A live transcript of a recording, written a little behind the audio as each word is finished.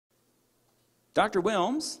Dr.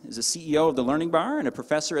 Willms is the CEO of the Learning Bar and a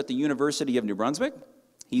professor at the University of New Brunswick.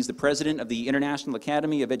 He's the president of the International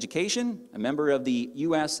Academy of Education, a member of the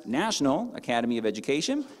U.S. National Academy of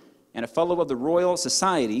Education, and a fellow of the Royal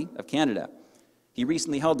Society of Canada. He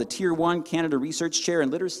recently held the Tier 1 Canada Research Chair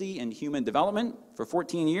in Literacy and Human Development for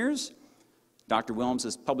 14 years. Dr. Willms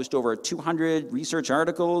has published over 200 research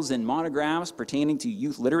articles and monographs pertaining to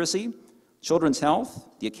youth literacy, children's health,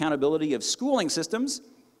 the accountability of schooling systems,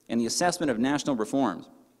 and the assessment of national reforms.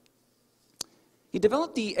 He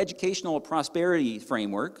developed the educational prosperity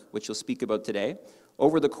framework, which he'll speak about today,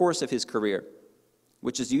 over the course of his career,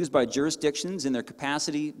 which is used by jurisdictions in their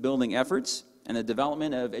capacity-building efforts and the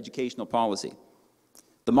development of educational policy.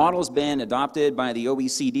 The model has been adopted by the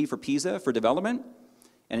OECD for PISA for development,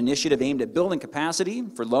 an initiative aimed at building capacity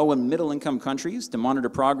for low and middle-income countries to monitor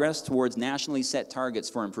progress towards nationally set targets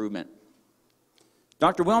for improvement.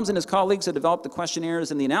 Dr. Willms and his colleagues have developed the questionnaires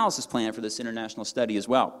and the analysis plan for this international study as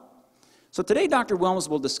well. So today, Dr. Willms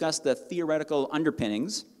will discuss the theoretical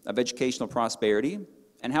underpinnings of educational prosperity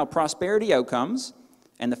and how prosperity outcomes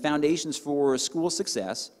and the foundations for school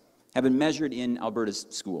success have been measured in Alberta's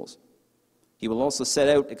schools. He will also set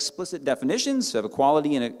out explicit definitions of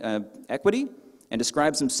equality and equity and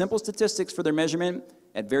describe some simple statistics for their measurement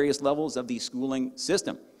at various levels of the schooling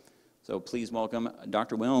system. So please welcome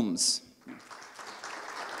Dr. Willms.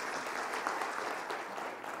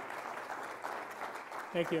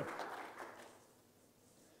 Thank you.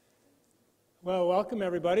 Well, welcome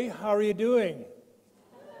everybody. How are you doing?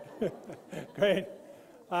 Great.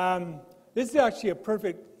 This is actually a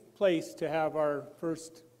perfect place to have our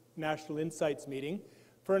first National Insights meeting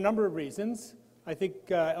for a number of reasons. I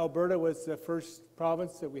think Alberta was the first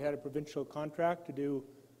province that we had a provincial contract to do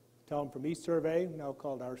Tell Them From Me survey, now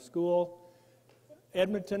called Our School.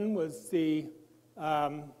 Edmonton was the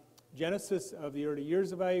genesis of the early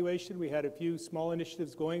years evaluation. We had a few small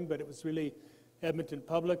initiatives going, but it was really Edmonton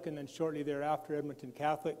Public and then shortly thereafter Edmonton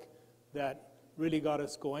Catholic that really got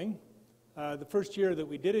us going. The first year that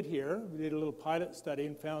we did it here, we did a little pilot study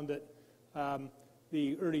and found that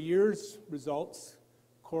the early years results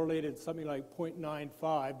correlated something like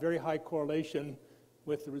 0.95, very high correlation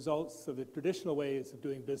with the results of the traditional ways of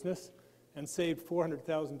doing business, and saved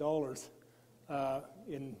 $400,000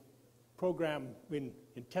 in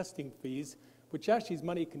in testing fees, which actually is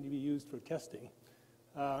money can be used for testing.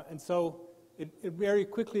 And so it very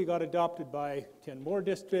quickly got adopted by 10 more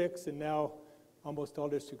districts, and now almost all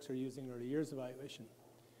districts are using early years evaluation.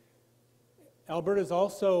 Alberta is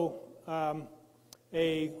also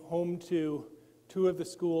a home to 2 of the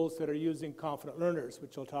schools that are using Confident Learners,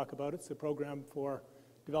 which I'll talk about. It's a program for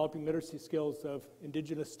developing literacy skills of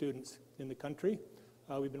Indigenous students in the country.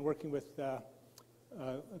 We've been working with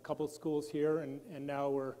a couple of schools here, and now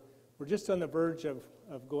we're just on the verge of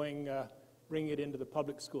bringing it into the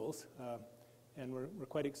public schools, and we're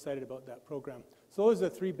quite excited about that program. So those are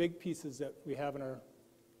the 3 big pieces that we have in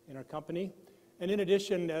our company. And in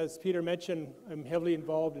addition, as Peter mentioned, I'm heavily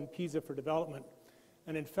involved in PISA for development.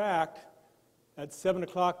 And in fact, at 7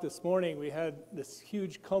 o'clock this morning, we had this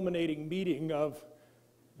huge culminating meeting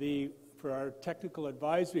for our technical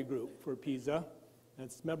advisory group for PISA. And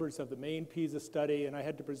it's members of the main PISA study, and I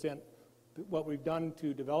had to present what we've done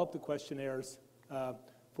to develop the questionnaires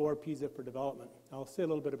for PISA for development. I'll say a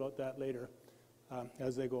little bit about that later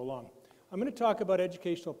as they go along. I'm going to talk about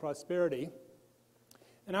educational prosperity,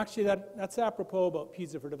 and actually that's apropos about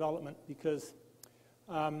PISA for development, because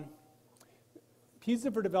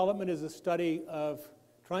PISA for development is a study of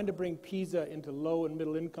trying to bring PISA into low and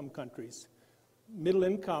middle income countries. Middle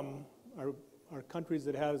income are countries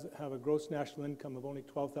that have a gross national income of only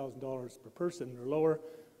 $12,000 per person or lower.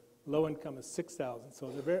 Low income is $6,000, so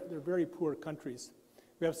they're very poor countries.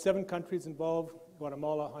 We have 7 countries involved: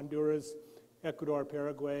 Guatemala, Honduras, Ecuador,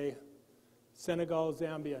 Paraguay, Senegal,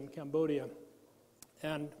 Zambia, and Cambodia.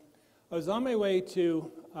 And I was on my way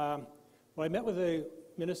to, I met with a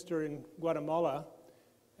minister in Guatemala,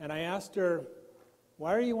 and I asked her,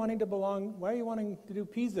 why are you wanting to do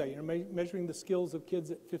PISA? You're measuring the skills of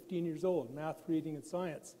kids at 15 years old, math, reading, and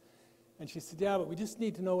science. And she said, yeah, but we just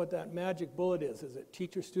need to know what that magic bullet is. Is it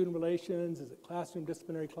teacher-student relations? Is it classroom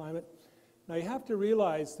disciplinary climate? Now you have to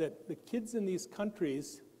realize that the kids in these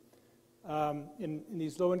countries, in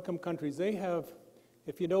these low-income countries, they have,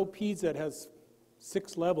 if you know PISA, it has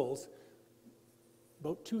 6 levels.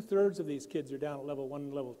 About 2/3 of these kids are down at level 1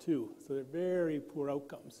 and level 2, so they're very poor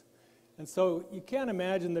outcomes. And so you can't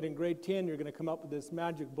imagine that in grade 10 you're going to come up with this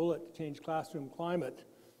magic bullet to change classroom climate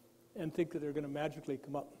and think that they're going to magically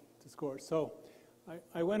come up to scores. So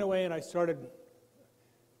I went away and I started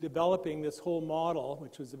developing this whole model,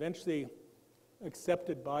 which was eventually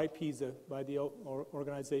accepted by PISA, by the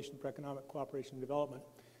Organization for Economic Cooperation and Development.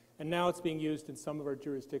 And now it's being used in some of our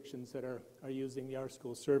jurisdictions that are using the Our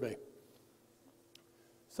School survey.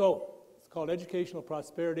 So it's called Educational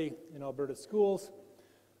Prosperity in Alberta Schools.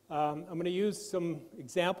 I'm going to use some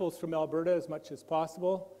examples from Alberta as much as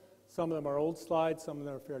possible. Some of them are old slides, some of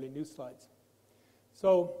them are fairly new slides.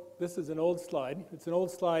 So this is an old slide. It's an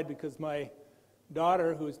old slide because my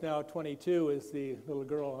daughter, who is now 22, is the little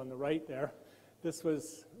girl on the right there. This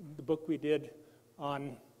was the book we did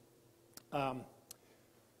on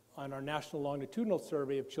our National Longitudinal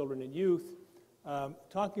Survey of Children and Youth,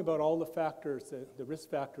 talking about all the factors, the risk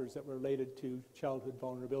factors that were related to childhood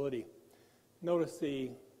vulnerability. Notice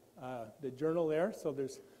the journal there, so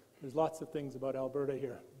there's lots of things about Alberta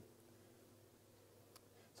here.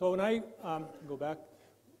 So when I go back,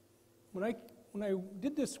 when I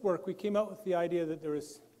did this work, we came out with the idea that there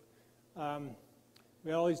was we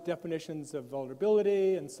had all these definitions of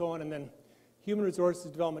vulnerability and so on, and then Human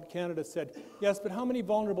Resources Development Canada said, yes, but how many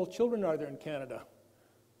vulnerable children are there in Canada?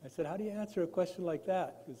 I said, how do you answer a question like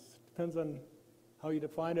that? Because it depends on how you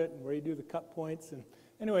define it and where you do the cut points. And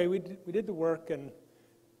anyway, we did the work and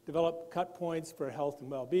developed cut points for health and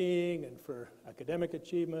well-being and for academic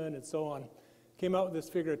achievement and so on. Came out with this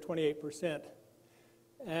figure of 28%.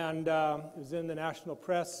 And it was in the national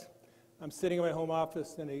press. I'm sitting in my home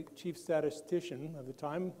office, and a chief statistician of the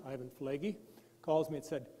time, Ivan Falegi, calls me and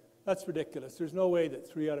said, that's ridiculous. There's no way that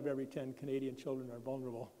 3 out of every 10 Canadian children are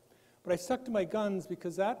vulnerable. But I stuck to my guns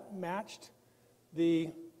because that matched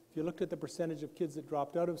if you looked at the percentage of kids that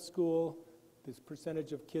dropped out of school, this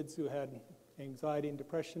percentage of kids who had anxiety and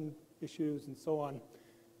depression issues and so on,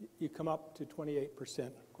 you come up to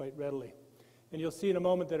 28% quite readily. And you'll see in a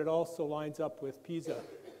moment that it also lines up with PISA.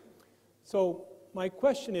 So my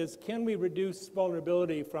question is, can we reduce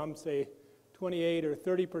vulnerability from, say, 28 or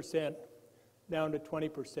 30% down to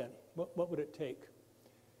 20%? What would it take?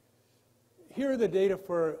 Here are the data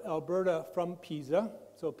for Alberta from PISA.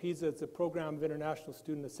 So PISA is a program of international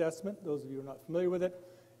student assessment, those of you who are not familiar with it.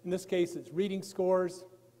 In this case, it's reading scores,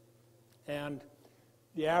 and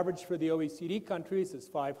the average for the OECD countries is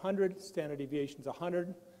 500, standard deviation is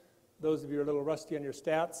 100. Those of you who are a little rusty on your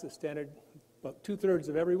stats, the standard, about 2/3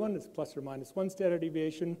 of everyone is plus or minus 1 standard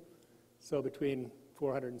deviation, so between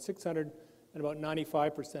 400 and 600, and about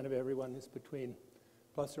 95% of everyone is between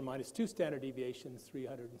plus or minus 2 standard deviations,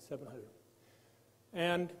 300 and 700.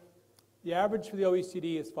 And the average for the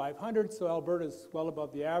OECD is 500, so Alberta is well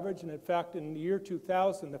above the average. And in fact, in the year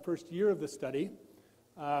 2000, the first year of the study,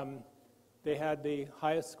 they had the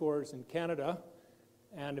highest scores in Canada.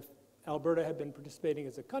 And if Alberta had been participating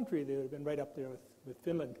as a country, they would have been right up there with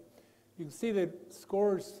Finland. You can see that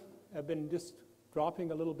scores have been just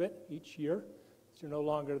dropping a little bit each year. So you're no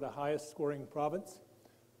longer the highest scoring province.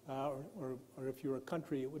 Or if you were a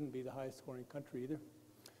country, it wouldn't be the highest scoring country either.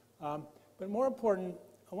 But more important,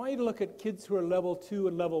 I want you to look at kids who are level 2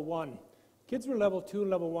 and level 1. Kids who are level 2 and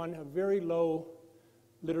level 1 have very low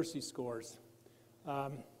literacy scores.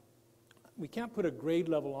 We can't put a grade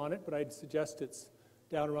level on it, but I'd suggest it's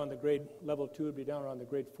down around the grade level 2 would be down around the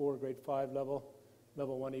grade 4, grade 5 level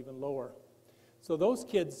 1 even lower. So those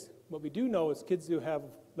kids, what we do know is kids who have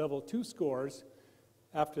level 2 scores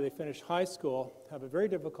after they finish high school have a very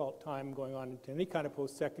difficult time going on to any kind of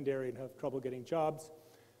post-secondary and have trouble getting jobs.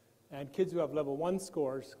 And kids who have level 1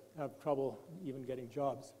 scores have trouble even getting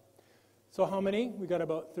jobs. So how many? We got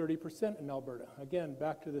about 30% in Alberta. Again,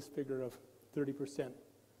 back to this figure of 30%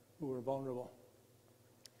 who are vulnerable.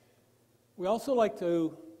 We also like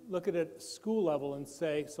to look at it at school level and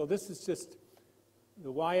say, so this is just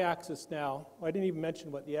the y-axis now. I didn't even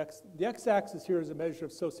mention what the x-axis here is a measure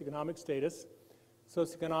of socioeconomic status.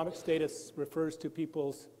 Socioeconomic status refers to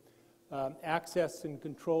people's access and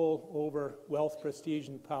control over wealth, prestige,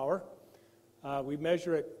 and power. We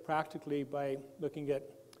measure it practically by looking at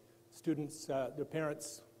students, their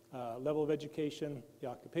parents' level of education, the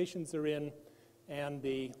occupations they're in, and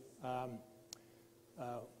the,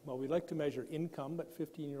 well, we like to measure income, but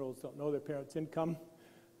 15-year-olds don't know their parents' income.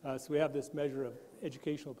 So we have this measure of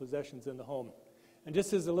educational possessions in the home. And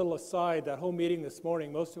just as a little aside, that whole meeting this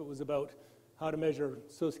morning, most of it was about how to measure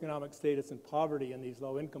socioeconomic status and poverty in these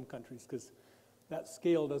low-income countries, because that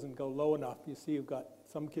scale doesn't go low enough. You see you've got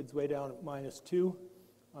some kids way down at -2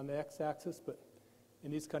 on the x-axis, but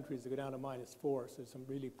in these countries they go down to -4, so there's some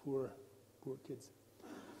really poor kids.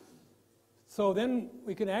 So then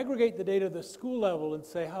we can aggregate the data at the school level and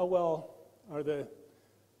say how well are the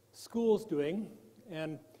schools doing.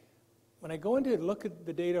 And when I go into look at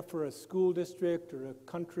the data for a school district or a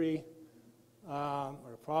country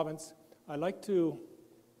or a province, I like to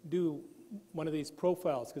do one of these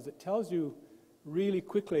profiles because it tells you really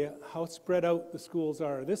quickly how spread out the schools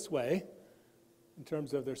are this way in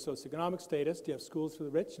terms of their socioeconomic status. Do you have schools for the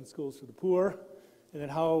rich and schools for the poor? And then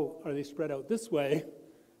how are they spread out this way?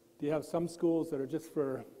 Do you have some schools that are just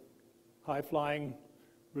for high-flying,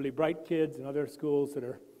 really bright kids, and other schools that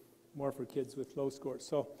are more for kids with low scores?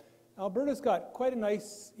 So Alberta's got quite a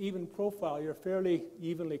nice, even profile. You're fairly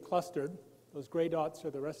evenly clustered. Those gray dots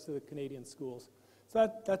are the rest of the Canadian schools.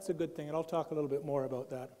 So that's a good thing, and I'll talk a little bit more about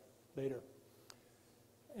that later.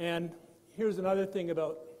 And here's another thing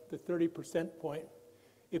about the 30% point.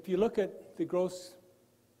 If you look at the gross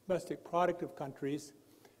domestic product of countries,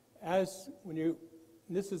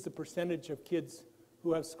 this is the percentage of kids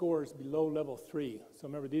who have scores below level 3. So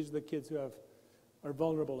remember, these are the kids who are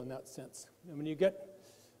vulnerable in that sense. And when you get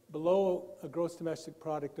below a gross domestic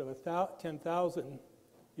product of 10,000,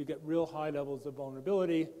 you get real high levels of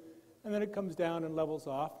vulnerability, and then it comes down and levels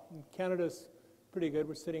off. And Canada's pretty good.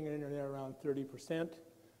 We're sitting in there around 30%.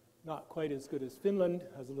 Not quite as good as Finland,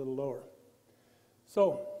 has a little lower.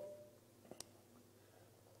 So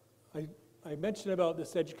I mentioned about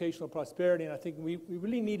this educational prosperity, and I think we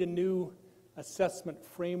really need a new assessment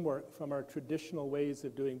framework from our traditional ways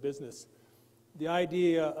of doing business. The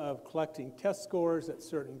idea of collecting test scores at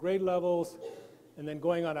certain grade levels and then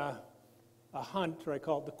going on a hunt, or I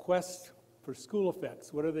call it the quest for school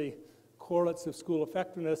effects. What are the correlates of school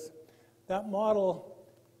effectiveness? That model,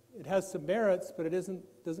 it has some merits, but it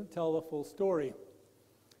doesn't tell the full story.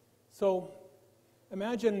 So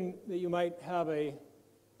imagine that you might have a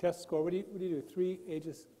test score. What do you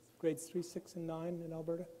do? Grades 3, 6, and 9 in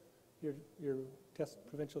Alberta? Your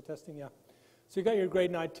provincial testing, yeah. So you got your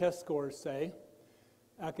grade 9 test scores, say,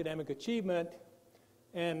 academic achievement,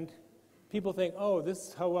 and people think, oh, this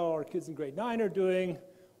is how well our kids in grade 9 are doing,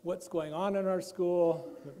 what's going on in our school,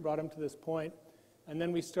 that brought them to this point. And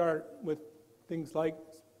then we start with things like,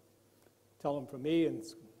 tell them from me, and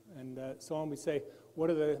so on. We say, what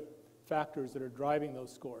are the factors that are driving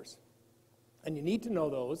those scores? And you need to know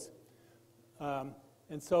those.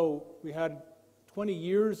 And so we had 20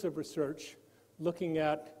 years of research looking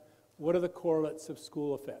at what are the correlates of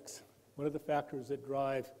school effects? What are the factors that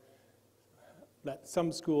drive that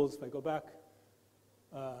some schools, if I go back,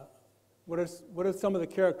 what are some of the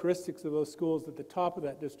characteristics of those schools at the top of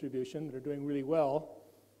that distribution that are doing really well,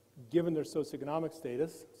 given their socioeconomic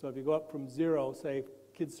status? So if you go up from 0, say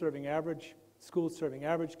schools serving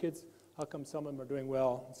average kids, how come some of them are doing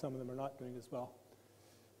well and some of them are not doing as well?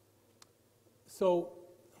 So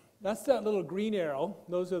that's that little green arrow.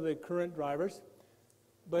 Those are the current drivers.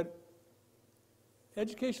 But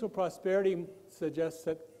educational prosperity suggests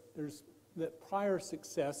that prior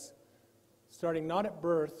success, starting not at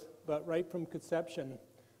birth, but right from conception,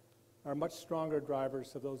 are much stronger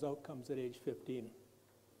drivers of those outcomes at age 15.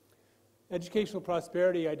 Educational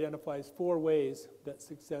prosperity identifies 4 ways that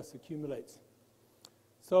success accumulates.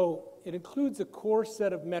 So it includes a core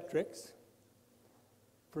set of metrics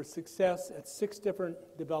for success at 6 different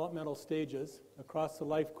developmental stages across the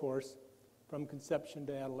life course from conception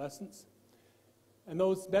to adolescence. And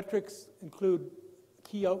those metrics include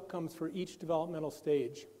key outcomes for each developmental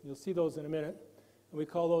stage. You'll see those in a minute, and we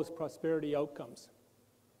call those prosperity outcomes.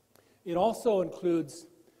 It also includes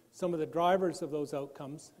some of the drivers of those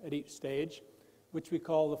outcomes at each stage, which we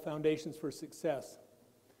call the foundations for success.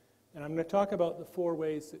 And I'm going to talk about the 4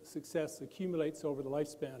 ways that success accumulates over the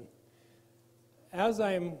lifespan. As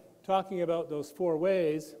I'm talking about those 4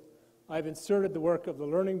 ways, I've inserted the work of the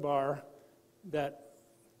Learning Bar that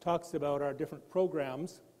talks about our different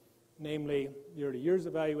programs, namely the early years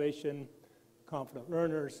evaluation, confident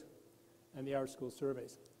learners, and the Our School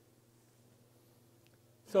surveys.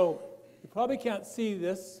 So you probably can't see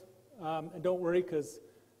this, and don't worry, because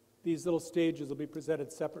these little stages will be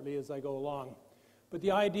presented separately as I go along. But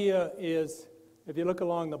the idea is, if you look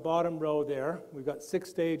along the bottom row there, we've got 6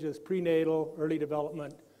 stages: prenatal, early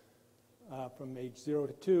development from age 0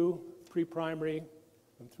 to 2, pre-primary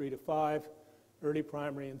from 3 to 5, early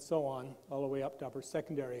primary, and so on, all the way up to upper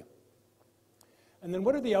secondary. And then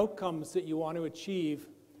what are the outcomes that you want to achieve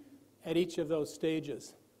at each of those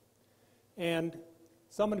stages? And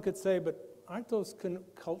someone could say, but aren't those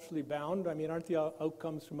culturally bound? I mean, aren't the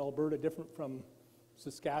outcomes from Alberta different from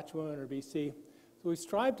Saskatchewan or BC? So we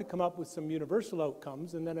strive to come up with some universal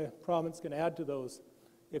outcomes, and then a province can add to those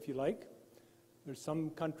if you like. There's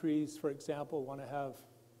some countries, for example, want to have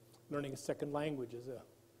learning a second language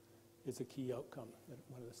is a key outcome at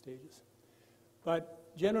one of the stages.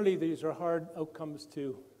 But generally, these are hard outcomes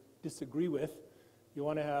to disagree with. You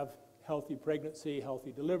want to have healthy pregnancy,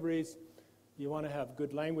 healthy deliveries. You want to have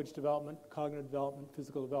good language development, cognitive development,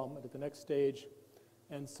 physical development at the next stage,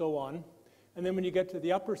 and so on. And then when you get to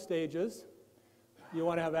the upper stages, You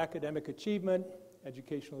want to have academic achievement,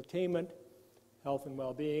 educational attainment, health and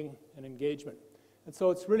well-being, and engagement. And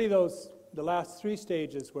so it's really the last three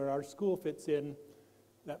stages where our school fits in.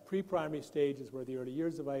 That pre-primary stage is where the early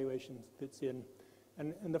years evaluation fits in.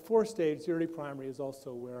 And the fourth stage, the early primary, is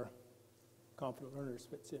also where confident learners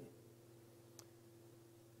fits in.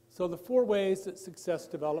 So the four ways that success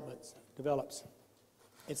develops.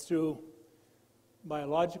 It's through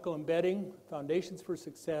biological embedding, foundations for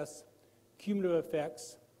success, cumulative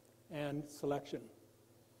effects, and selection.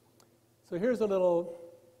 So here's a little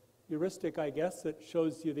heuristic, I guess, that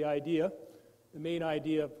shows you the main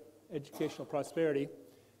idea of educational prosperity.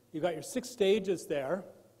 You've got your 6 stages there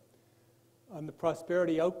on the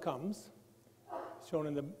prosperity outcomes, shown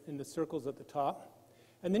in the circles at the top.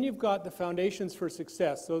 And then you've got the foundations for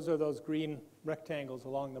success. Those are those green rectangles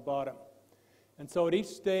along the bottom. And so at each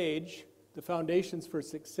stage, the foundations for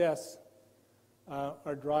success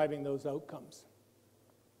are driving those outcomes.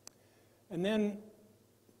 And then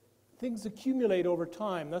things accumulate over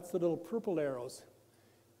time. That's the little purple arrows.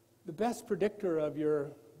 The best predictor of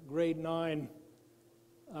your grade 9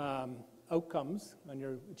 outcomes on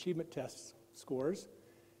your achievement test scores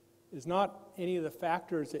is not any of the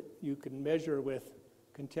factors that you can measure with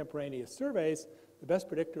contemporaneous surveys. The best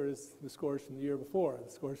predictor is the scores from the year before.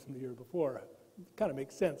 The scores from the year before. It kind of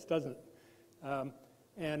makes sense, doesn't it?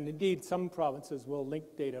 And indeed, some provinces will link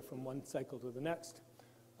data from one cycle to the next.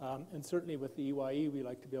 And certainly with the EYE, we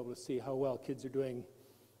like to be able to see how well kids are doing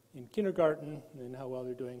in kindergarten and how well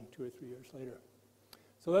they're doing 2 or 3 years later.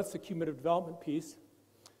 So that's the cumulative development piece.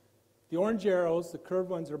 The orange arrows, the curved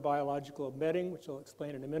ones, are biological embedding, which I'll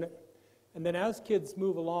explain in a minute. And then as kids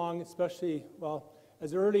move along, especially, well,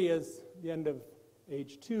 as early as the end of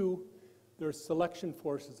age 2, there's selection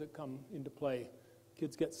forces that come into play.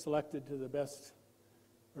 Kids get selected to the best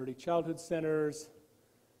early childhood centers,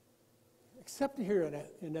 except here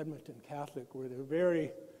in Edmonton Catholic, where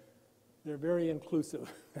they're very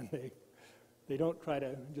inclusive, and they don't try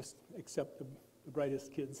to just accept the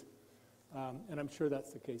brightest kids. And I'm sure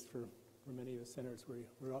that's the case for many of the centers where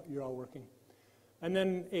you're all working. And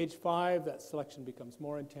then age 5, that selection becomes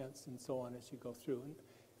more intense, and so on as you go through. And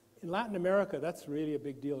in Latin America, that's really a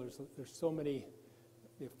big deal. There's so many.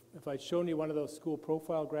 If I'd shown you one of those school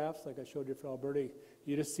profile graphs like I showed you for Alberta,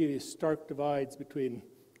 you just see these stark divides between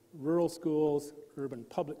rural schools, urban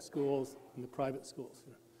public schools, and the private schools.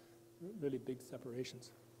 Really big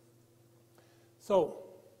separations. So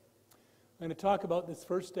I'm going to talk about this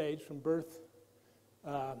first stage from birth.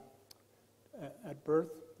 At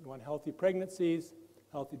birth, you want healthy pregnancies,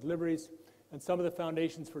 healthy deliveries, and some of the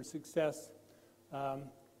foundations for success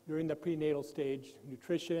during the prenatal stage: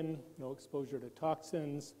 nutrition, no exposure to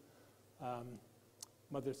toxins,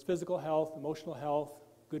 mother's physical health, emotional health,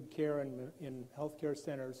 good care in healthcare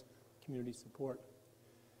centers, community support.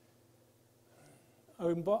 I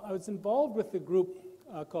was involved with a group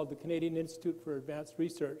called the Canadian Institute for Advanced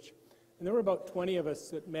Research, and there were about 20 of us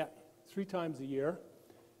that met 3 times a year,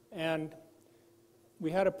 and we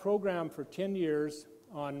had a program for 10 years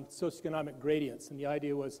on socioeconomic gradients, and the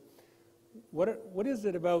idea was, what is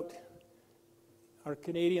it about our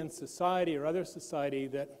Canadian society or other society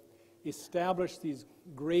that established these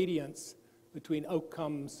gradients between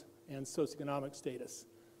outcomes and socioeconomic status?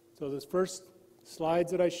 So those first slides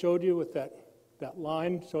that I showed you with that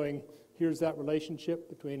line showing here's that relationship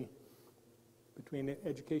between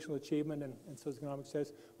educational achievement and socioeconomic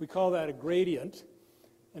status, we call that a gradient.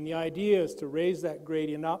 And the idea is to raise that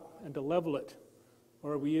gradient up and to level it,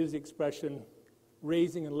 or we use the expression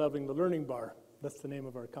raising and leveling the learning bar. That's the name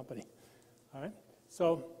of our company. All right?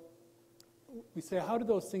 So we say, how do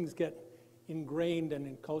those things get ingrained and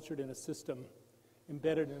encultured in a system,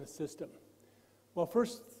 embedded in a system? Well,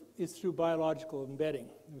 first is through biological embedding.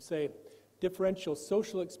 We say differential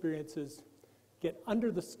social experiences get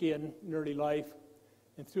under the skin in early life,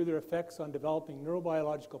 and through their effects on developing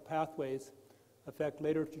neurobiological pathways, affect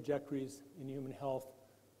later trajectories in human health,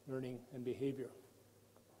 learning, and behavior.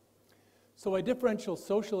 So by differential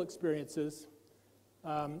social experiences,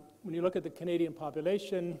 when you look at the Canadian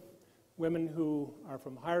population, women who are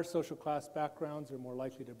from higher social class backgrounds are more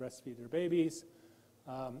likely to breastfeed their babies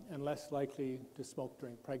and less likely to smoke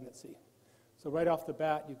during pregnancy. So right off the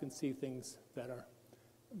bat, you can see things that are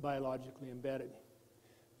biologically embedded.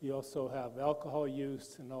 You also have alcohol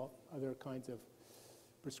use and all other kinds of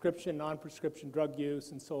prescription, non-prescription drug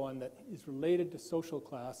use, and so on that is related to social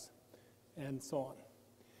class, and so on.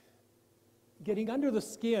 Getting under the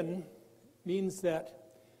skin means that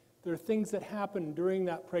there are things that happen during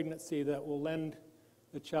that pregnancy that will lend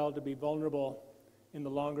the child to be vulnerable in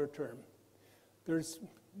the longer term. There's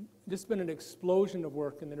just been an explosion of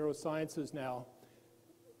work in the neurosciences now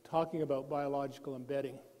talking about biological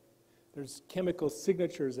embedding. There's chemical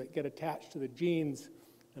signatures that get attached to the genes.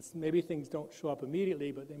 Maybe things don't show up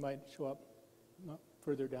immediately, but they might show up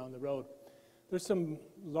further down the road. There's some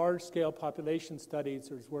large-scale population studies.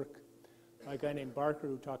 There's work by a guy named Barker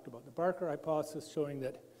who talked about the Barker hypothesis, showing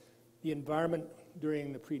that the environment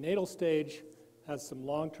during the prenatal stage has some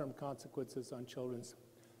long-term consequences on children's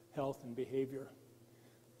health and behavior.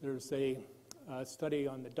 There's a study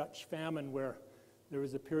on the Dutch famine where there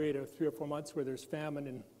was a period of 3 or 4 months where there's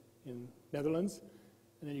famine in Netherlands,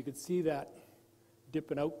 and then you could see that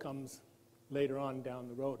dip in outcomes later on down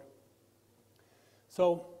the road.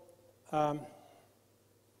 So, and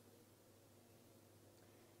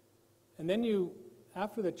then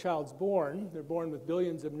after the child's born, they're born with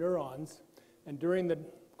billions of neurons, and during the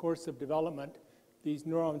course of development, these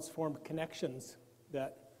neurons form connections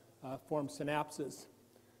that form synapses.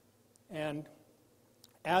 And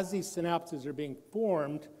as these synapses are being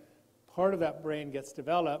formed, part of that brain gets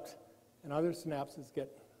developed, and other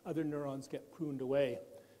neurons get pruned away.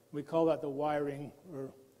 We call that the wiring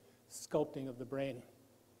or sculpting of the brain.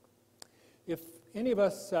 If any of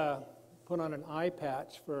us put on an eye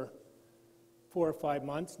patch for 4 or 5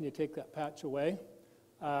 months and you take that patch away,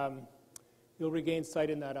 you'll regain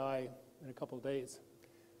sight in that eye in a couple of days.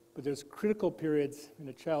 But there's critical periods in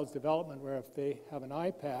a child's development where if they have an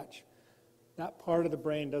eye patch, that part of the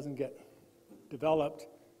brain doesn't get developed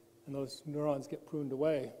and those neurons get pruned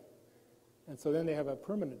away. And so then they have a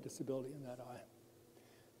permanent disability in that eye.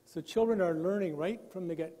 So children are learning right from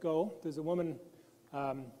the get-go. There's a woman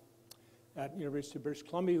at University of British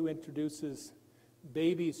Columbia who introduces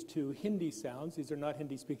babies to Hindi sounds. These are not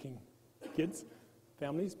Hindi-speaking kids,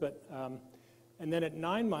 families, but and then at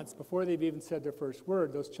 9 months, before they've even said their first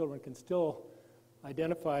word, those children can still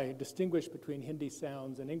distinguish between Hindi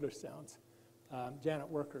sounds and English sounds. Janet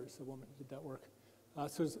Worker is the woman who did that work.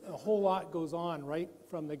 So a whole lot goes on right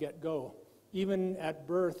from the get-go. Even at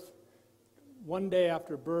birth, 1 day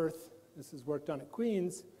after birth, this is work done at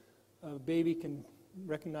Queen's, a baby can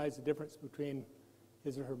recognize the difference between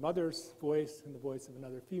his or her mother's voice and the voice of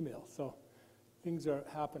another female. So things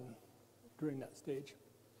happen during that stage.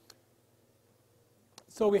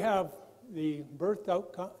 So we have the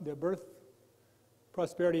birth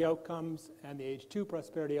prosperity outcomes and the age 2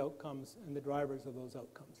 prosperity outcomes and the drivers of those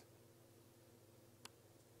outcomes.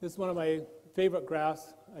 This is one of my favorite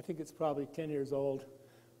graphs. I think it's probably 10 years old,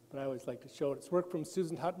 but I always like to show it. It's work from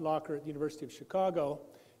Susan Huttenlocher at the University of Chicago,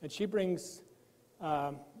 and she brings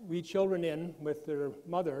wee children in with their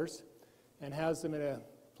mothers and has them in a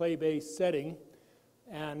play-based setting,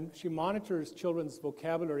 and she monitors children's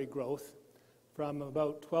vocabulary growth from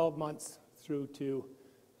about 12 months through to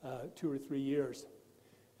 2 or 3 years.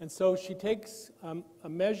 And so she takes a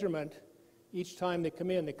measurement each time they come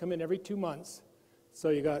in. They come in every 2 months. So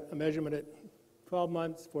you got a measurement at 12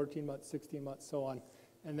 months, 14 months, 16 months, so on.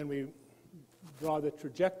 And then we draw the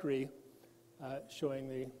trajectory showing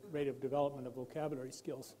the rate of development of vocabulary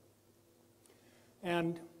skills.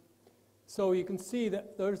 And so you can see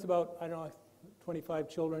that there's about, 25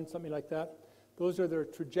 children, something like that. Those are their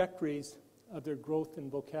trajectories of their growth in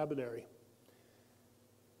vocabulary.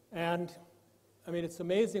 And, it's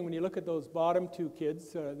amazing when you look at those bottom 2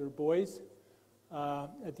 kids, they're boys.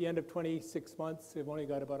 At the end of 26 months, they've only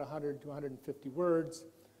got about 100 to 150 words,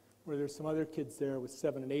 where there's some other kids there with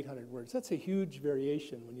 700 and 800 words. That's a huge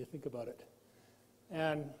variation when you think about it.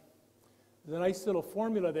 And there's a nice little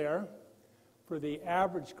formula there for the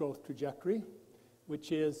average growth trajectory,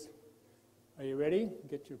 which is, are you ready?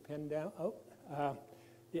 Get your pen down.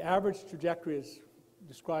 The average trajectory is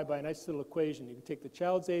described by a nice little equation. You can take the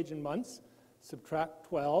child's age in months, subtract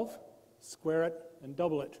 12, square it, and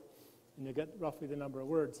double it, and you get roughly the number of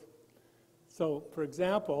words. So, for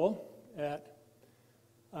example, at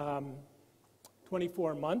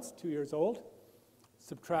 24 months, 2 years old,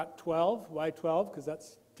 subtract 12. Why 12? Because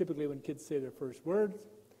that's typically when kids say their first words.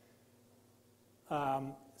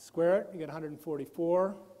 Square it, you get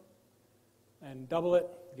 144, and double it,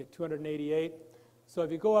 you get 288. So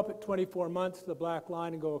if you go up at 24 months, the black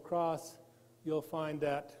line, and go across, you'll find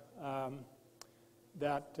that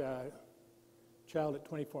child at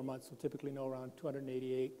 24 months will typically know around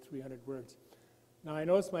 288, 300 words. Now, I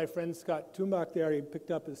noticed my friend Scott Tumbach there, he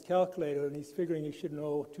picked up his calculator, and he's figuring he should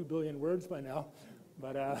know 2 billion words by now.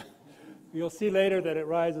 But you'll see later that it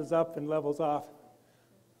rises up and levels off.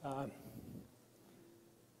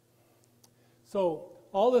 So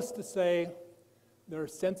all this to say, there are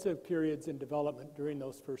sensitive periods in development during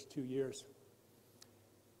those first 2 years.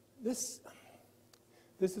 This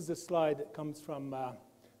is a slide that comes from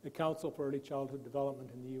the Council for Early Childhood Development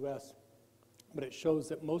in the U.S., but it shows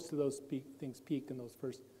that most of those things peak in those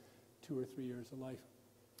first 2 or 3 years of life.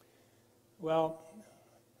 Well,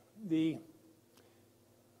 the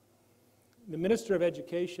Minister of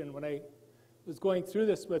Education, when I was going through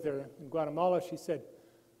this with her in Guatemala, she said,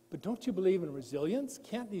 "But don't you believe in resilience?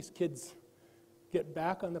 Can't these kids get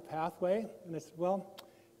back on the pathway?" And I said, well,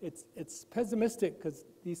 it's pessimistic because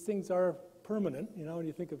these things are permanent. You know, when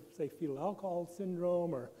you think of, say, fetal alcohol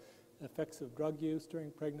syndrome or effects of drug use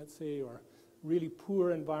during pregnancy or really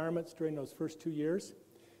poor environments during those first 2 years.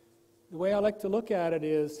 The way I like to look at it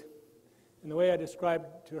is, and the way I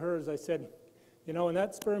described to her is I said, you know, when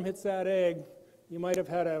that sperm hits that egg, you might have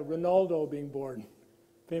had a Ronaldo being born,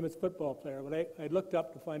 famous football player. But I looked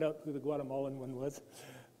up to find out who the Guatemalan one was.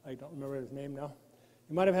 I don't remember his name now.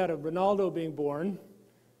 You might have had a Ronaldo being born,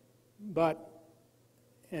 but,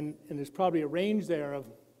 and there's probably a range there of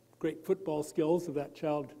great football skills of that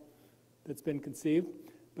child that's been conceived.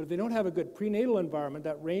 But if they don't have a good prenatal environment,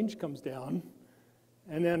 that range comes down.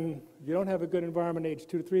 And then if you don't have a good environment age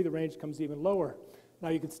 2 to 3, the range comes even lower. Now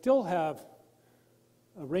you can still have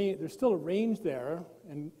a range, there's still a range there,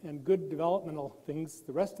 and good developmental things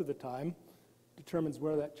the rest of the time determines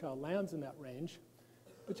where that child lands in that range.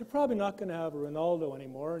 But you're probably not going to have a Ronaldo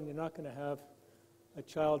anymore, and you're not going to have a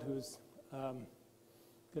child who's going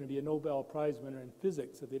to be a Nobel Prize winner in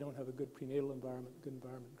physics if they don't have a good prenatal environment, good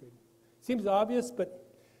environment grade. Seems obvious, but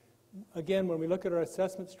again, when we look at our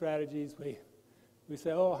assessment strategies, we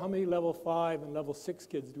say, oh, how many level 5 and level 6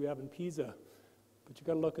 kids do we have in PISA? But you've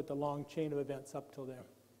got to look at the long chain of events up till there.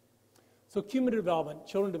 So cumulative development.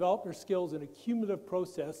 Children develop their skills in a cumulative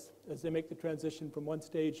process as they make the transition from one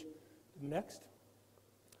stage to the next.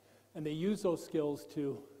 And they use those skills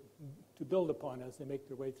to build upon as they make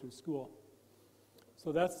their way through school.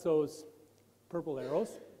 So that's those purple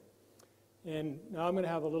arrows. And now I'm going to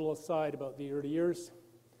have a little aside about the early years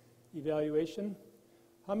evaluation.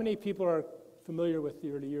 How many people are familiar with the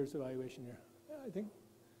early years evaluation here? I think,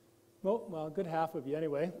 well, a good half of you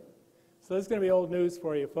anyway. So this is going to be old news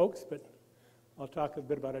for you folks, but I'll talk a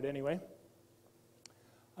bit about it anyway.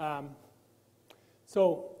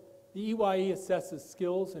 So the EYE assesses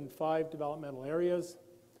skills in 5 developmental areas: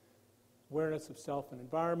 awareness of self and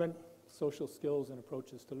environment, social skills and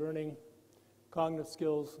approaches to learning, cognitive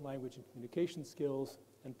skills, language and communication skills,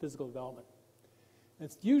 and physical development. And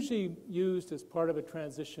it's usually used as part of a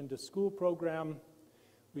transition to school program.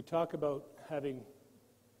 We talk about having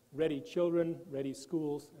ready children, ready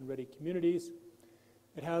schools, and ready communities.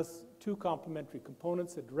 It has 2 complementary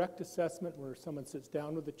components: a direct assessment where someone sits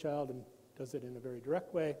down with the child and does it in a very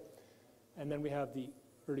direct way. And then we have the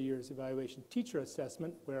early years evaluation teacher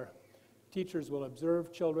assessment, where teachers will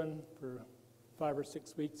observe children for 5 or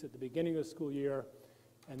 6 weeks at the beginning of the school year,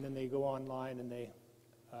 and then they go online and they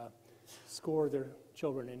score their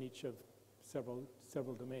children in each of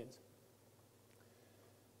several domains.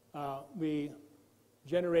 We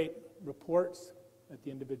generate reports at the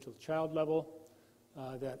individual child level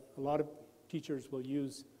that a lot of teachers will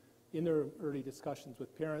use in their early discussions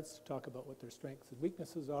with parents to talk about what their strengths and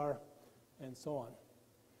weaknesses are, and so on.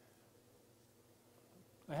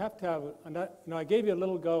 I have to have, I gave you a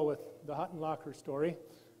little go with the Hutton Locker story,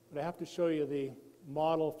 but I have to show you the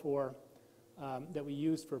model for that we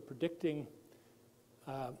use for predicting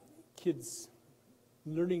kids'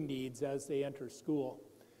 learning needs as they enter school.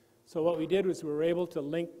 So what we did was we were able to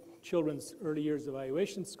link children's early years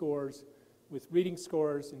evaluation scores with reading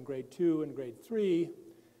scores in grade 2 and grade 3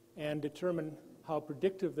 and determine how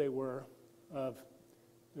predictive they were of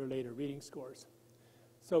their later reading scores.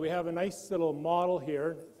 So we have a nice little model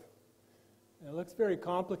here. It looks very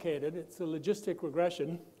complicated. It's a logistic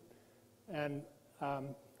regression. And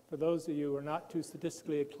for those of you who are not too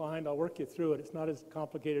statistically inclined, I'll work you through it. It's not as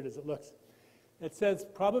complicated as it looks. It says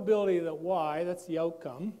probability that y, that's the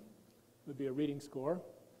outcome, would be a reading score,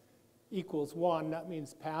 equals 1. That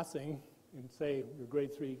means passing in, say, your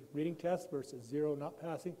grade 3 reading test versus 0, not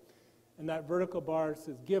passing. And that vertical bar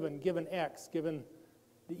says given x, given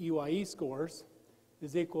the EYE scores,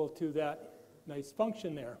 is equal to that nice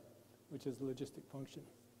function there, which is the logistic function.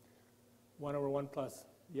 1 over 1 plus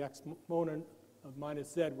the exponent of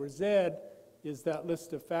minus z, where z is that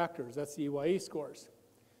list of factors. That's the EYE scores.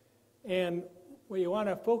 And what you want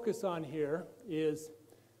to focus on here is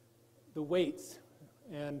the weights.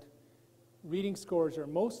 And reading scores are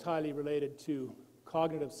most highly related to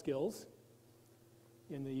cognitive skills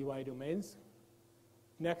in the EYE domains.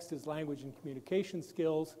 Next is language and communication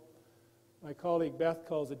skills. My colleague Beth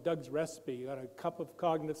calls it Doug's recipe. You got a cup of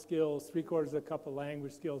cognitive skills, 3/4 of a cup of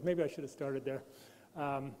language skills. Maybe I should have started there.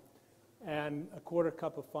 And a 1/4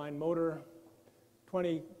 cup of fine motor,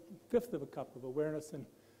 1/25 of a cup of awareness, and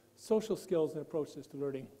social skills and approaches to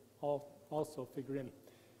learning all also figure in.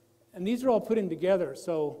 And these are all put in together,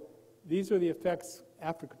 so these are the effects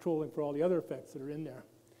after controlling for all the other effects that are in there.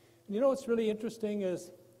 And you know what's really interesting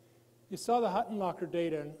is you saw the Huttenlocher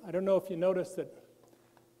data, and I don't know if you noticed that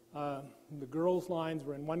the girls' lines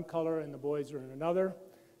were in one color and the boys' are in another.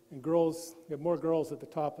 And girls, you have more girls at the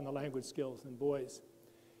top in the language skills than boys.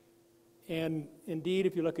 And indeed,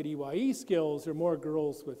 if you look at EYE skills, there are more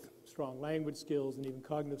girls with strong language skills and even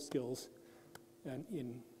cognitive skills as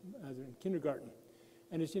in kindergarten.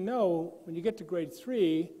 And as you know, when you get to grade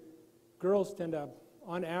 3, girls tend to have,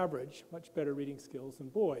 on average, much better reading skills than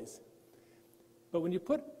boys. But when you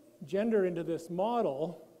put gender into this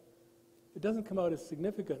model, it doesn't come out as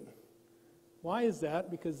significant. Why is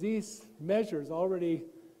that? Because these measures already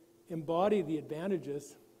embody the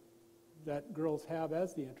advantages that girls have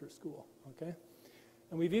as they enter school, okay?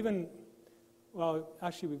 And we've even, well,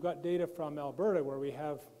 actually we've got data from Alberta where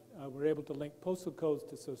we're able to link postal codes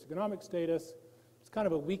to socioeconomic status. It's kind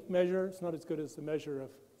of a weak measure. It's not as good as the measure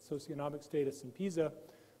of socioeconomic status in PISA,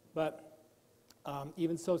 but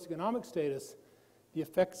even socioeconomic status, the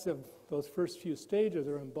effects of those first few stages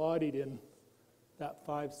are embodied in that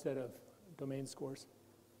 5 set of domain scores.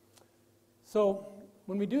 So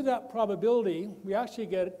when we do that probability, we actually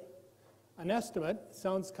get an estimate. It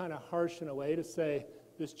sounds kind of harsh in a way to say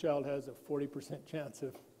this child has a 40% chance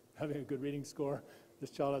of having a good reading score. This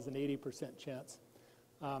child has an 80% chance.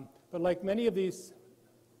 But like many of these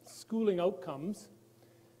schooling outcomes,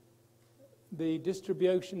 the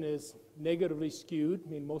distribution is negatively skewed. I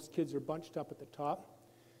mean, most kids are bunched up at the top.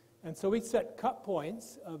 And so we set cut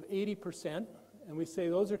points of 80%, and we say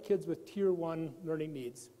those are kids with Tier 1 learning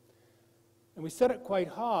needs. And we set it quite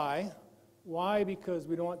high. Why? Because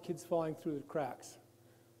we don't want kids falling through the cracks,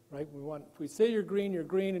 right? If we say you're green,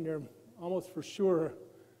 and you're almost for sure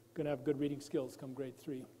going to have good reading skills come grade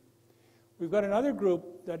 3. We've got another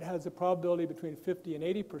group that has a probability between 50 and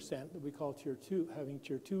 80% that we call Tier 2, having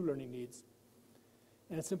Tier 2 learning needs.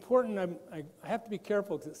 And it's important, I have to be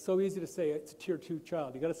careful because it's so easy to say it's a Tier 2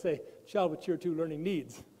 child. You've got to say child with Tier 2 learning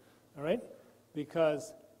needs, all right?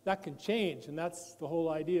 Because that can change, and that's the whole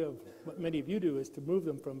idea of what many of you do is to move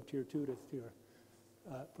them from Tier 2 to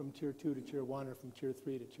Tier 2 to Tier 1 or from Tier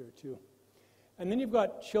 3 to Tier 2. And then you've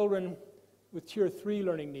got children with Tier 3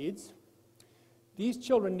 learning needs. These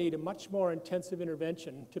children need a much more intensive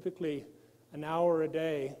intervention, typically an hour a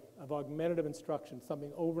day of augmentative instruction,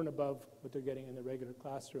 something over and above what they're getting in the regular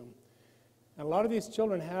classroom. And a lot of these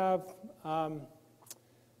children have,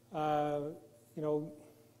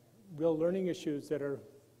 real learning issues that are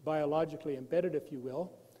biologically embedded, if you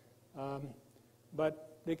will,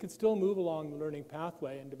 but they can still move along the learning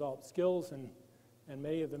pathway and develop skills, and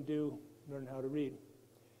many of them do learn how to read.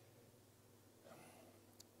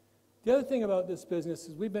 The other thing about this business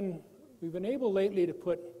is we've been able lately to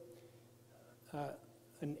put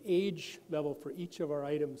an age level for each of our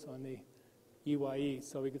items on the EYE.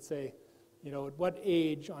 So we could say, at what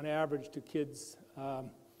age, on average, do kids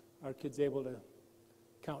are kids able to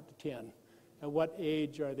count to 10? At what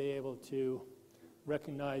age are they able to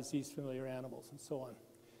recognize these familiar animals, and so on?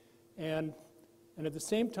 And at the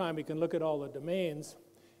same time, we can look at all the domains.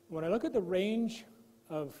 When I look at the range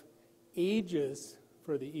of ages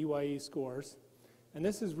for the EYE scores, and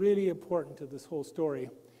this is really important to this whole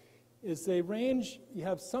story, is they range, you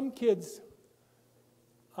have some kids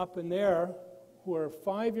up in there who are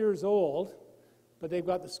 5 years old, but they've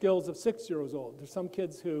got the skills of 6 years old. There's some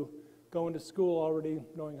kids who go into school already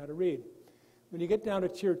knowing how to read. When you get down to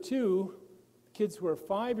Tier 2, kids who are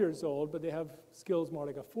 5 years old, but they have skills more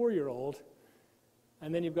like a 4-year-old.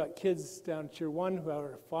 And then you've got kids down to Tier 1 who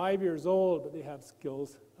are 5 years old, but they have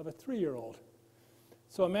skills of a 3-year-old.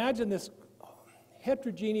 So imagine this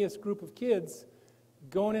heterogeneous group of kids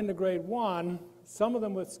going into grade 1, some of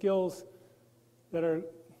them with skills that are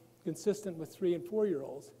consistent with 3- and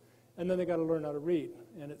 4-year-olds, and then they got to learn how to read.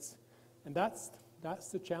 And that's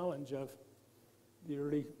the challenge of the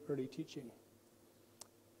early teaching.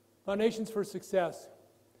 Foundations for success.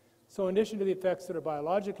 So in addition to the effects that are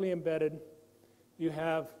biologically embedded, you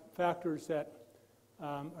have factors that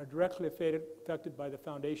are directly affected by the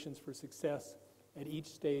foundations for success at each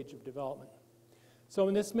stage of development. So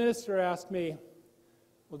when this minister asked me,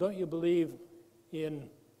 well, don't you believe in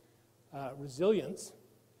resilience?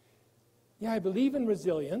 Yeah, I believe in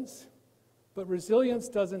resilience, but resilience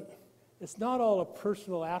it's not all a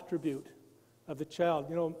personal attribute of the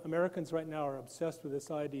child. Americans right now are obsessed with this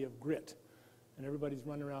idea of grit, and everybody's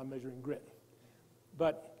running around measuring grit.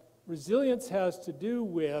 But resilience has to do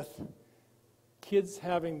with kids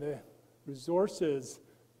having the resources,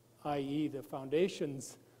 i.e. the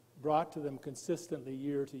foundations, brought to them consistently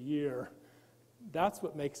year to year That's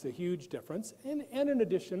what makes a huge difference. And in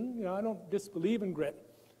addition, you know, I don't disbelieve in grit,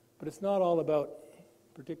 but it's not all about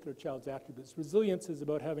a particular child's attributes. Resilience is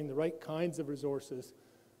about having the right kinds of resources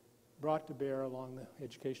brought to bear along the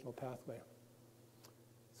educational pathway.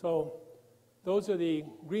 So those are the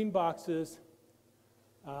green boxes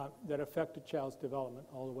that affect a child's development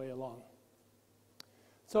all the way along.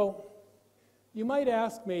 So you might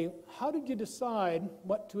ask me, how did you decide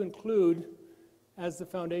what to include as the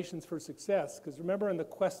foundations for success? Because remember, in the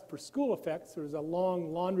quest for school effects, there's a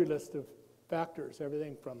long laundry list of factors,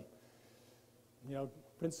 everything from, you know,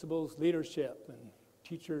 principals' leadership and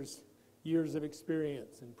teachers' years of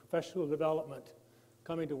experience and professional development,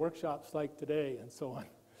 coming to workshops like today, and so on.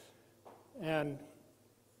 And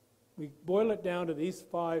we boil it down to these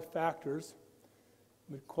 5 factors.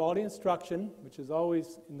 Quality instruction, which is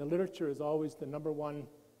always, in the literature, is always the #1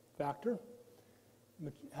 factor.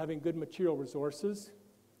 Having good material resources,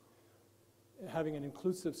 having an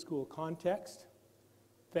inclusive school context,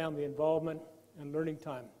 family involvement, and learning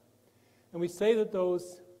time. And we say that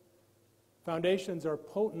those foundations are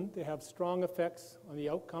potent. They have strong effects on the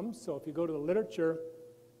outcomes. So if you go to the literature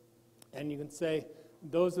and you can say,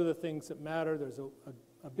 those are the things that matter, there's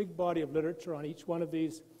a big body of literature on each one of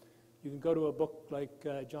these. You can go to a book like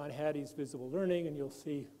John Hattie's Visible Learning, and you'll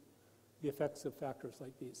see the effects of factors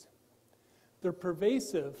like these. They're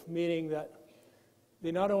pervasive, meaning that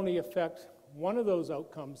they not only affect one of those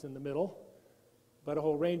outcomes in the middle, but a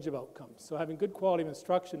whole range of outcomes. So having good quality of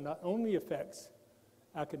instruction not only affects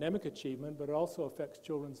academic achievement, but it also affects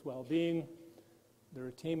children's well-being, their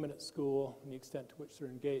attainment at school, and the extent to which they're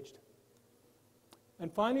engaged.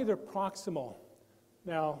 And finally, they're proximal.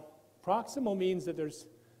 Now, proximal means that there's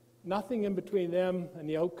nothing in between them and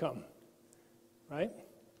the outcome, right?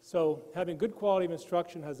 So having good quality of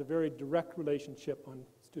instruction has a very direct relationship on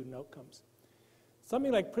student outcomes.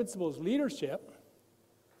 Something like principal's leadership,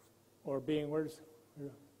 or being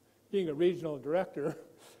a regional director,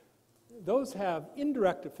 those have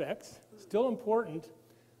indirect effects, still important,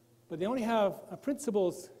 but they only have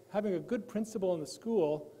having a good principal in the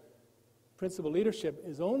school. Principal leadership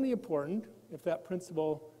is only important if that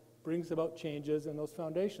principal brings about changes in those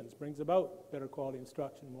foundations, brings about better quality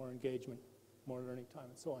instruction, more engagement, more learning time,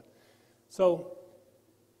 and so on. So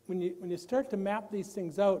when you start to map these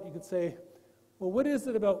things out, you can say, well, what is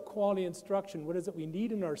it about quality instruction? What is it we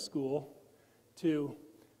need in our school to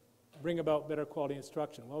bring about better quality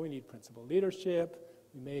instruction? Well, we need principal leadership,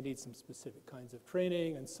 we may need some specific kinds of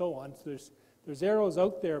training, and so on. So there's arrows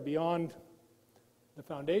out there beyond the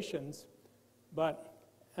foundations, but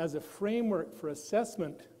as a framework for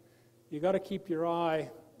assessment, you got to keep your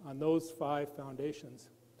eye on those 5 foundations.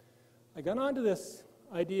 I got onto this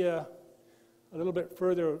idea a little bit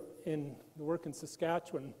further in the work in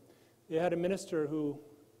Saskatchewan. They had a minister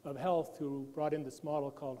of health who brought in this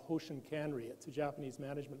model called Hoshin Kanri. It's a Japanese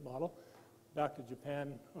management model. Back to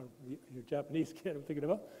Japan, or your Japanese kid I'm thinking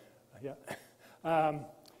about.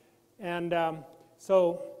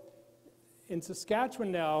 So in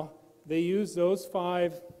Saskatchewan now, they use those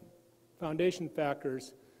 5 foundation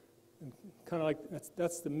factors, and kind of like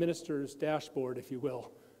that's the minister's dashboard, if you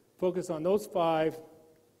will. Focus on those 5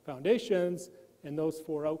 foundations and those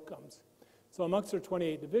 4 outcomes. So amongst their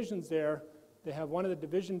 28 divisions there, they have one of the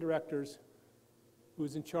division directors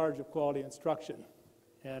who's in charge of quality instruction.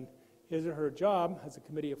 And his or her job, as a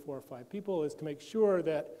committee of 4 or 5 people, is to make sure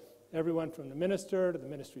that everyone from the minister to the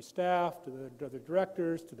ministry staff to the other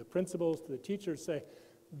directors to the principals to the teachers say,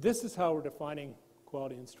 this is how we're defining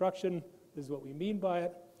quality instruction, this is what we mean by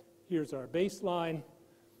it, here's our baseline,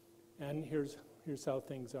 and here's how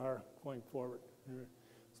things are going forward.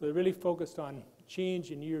 So they're really focused on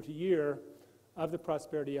change in year to year of the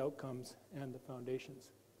prosperity outcomes and the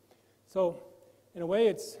foundations. So in a way,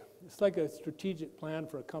 it's like a strategic plan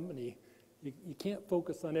for a company. You can't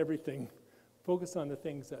focus on everything. Focus on the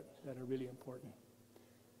things that are really important.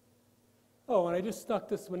 Oh, and I just stuck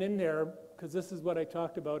this one in there because this is what I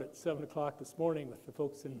talked about at 7 o'clock this morning with the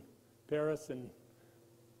folks in Paris and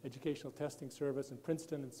Educational Testing Service and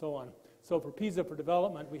Princeton and so on. So for PISA for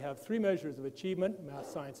development, we have 3 measures of achievement, math,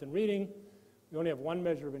 science, and reading. We only have 1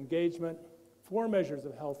 measure of engagement, 4 measures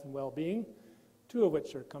of health and well-being, 2 of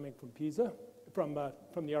which are coming from PISA, from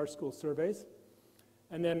the Our School surveys,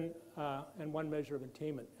 and then and 1 measure of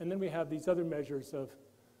attainment. And then we have these other measures of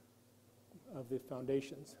the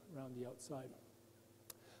foundations around the outside.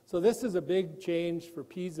 So this is a big change for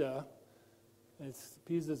PISA.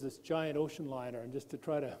 PISA is this giant ocean liner, and just to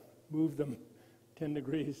try to move them 10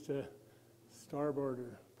 degrees to starboard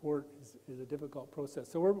or port is a difficult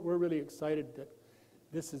process. So we're really excited that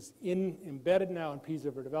this is embedded now in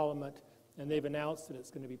PISA for development, and they've announced that it's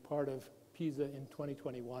going to be part of PISA in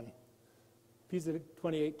 2021. PISA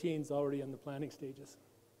 2018 is already in the planning stages.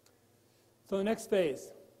 So the next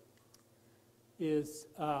phase is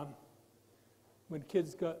when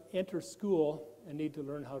kids enter school and need to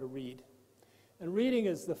learn how to read. And reading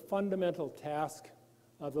is the fundamental task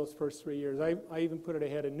of those first 3 years. I even put it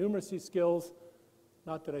ahead of numeracy skills.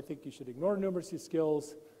 Not that I think you should ignore numeracy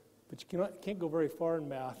skills, but you can't go very far in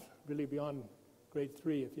math, really beyond grade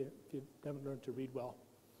 3 if you haven't learned to read well.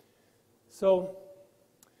 So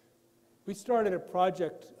we started a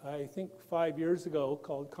project, I think 5 years ago,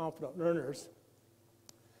 called Confident Learners.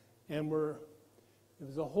 And it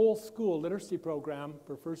was a whole school literacy program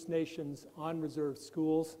for First Nations on-reserve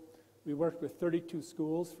schools. We worked with 32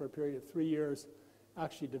 schools for a period of 3 years,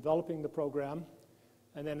 actually developing the program.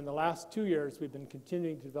 And then in the last 2 years, we've been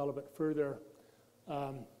continuing to develop it further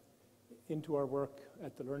into our work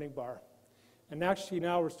at the Learning Bar. And actually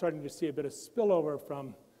now we're starting to see a bit of spillover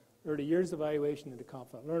from early years evaluation into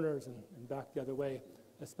Confident Learners and back the other way,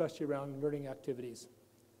 especially around learning activities,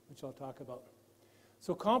 which I'll talk about.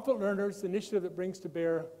 So Confident Learners, the initiative that brings to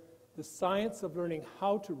bear the science of learning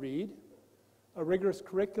how to read, a rigorous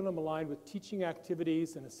curriculum aligned with teaching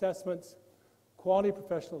activities and assessments, quality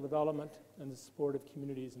professional development, and the support of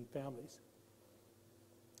communities and families.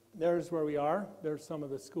 There's where we are. There's some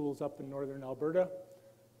of the schools up in northern Alberta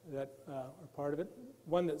that are part of it.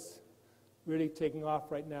 One that's really taking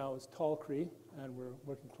off right now is Tall Cree, and we're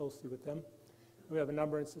working closely with them. We have a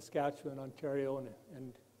number in Saskatchewan, Ontario,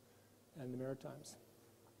 and the Maritimes.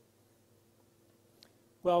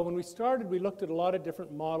 Well, when we started, we looked at a lot of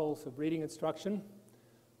different models of reading instruction.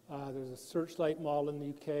 There's a Searchlight model in the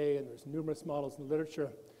UK, and there's numerous models in the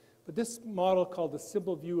literature. But this model, called the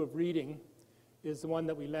simple view of reading, is the one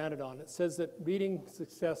that we landed on. It says that reading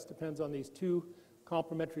success depends on these two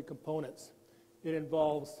complementary components. It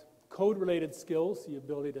involves code-related skills, the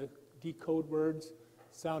ability to decode words,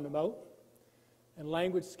 sound them out, and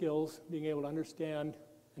language skills, being able to understand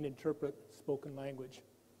and interpret spoken language.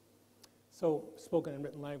 So, spoken and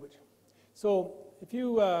written language. So, if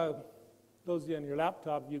you, those of you on your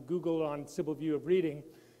laptop, if you Google on simple view of reading,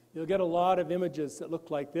 you'll get a lot of images that look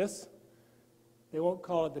like this. They won't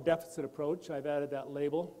call it the deficit approach. I've added that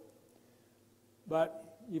label.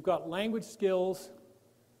 But you've got language skills,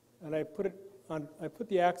 and I put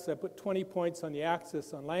 20 points on the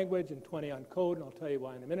axis on language and 20 on code, and I'll tell you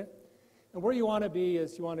why in a minute. And where you want to be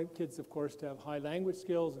is you want kids, of course, to have high language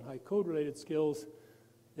skills and high code-related skills.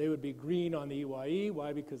 They would be green on the EYE.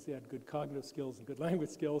 Why? Because they had good cognitive skills and good language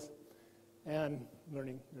skills, and they're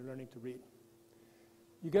learning to read.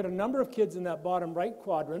 You get a number of kids in that bottom right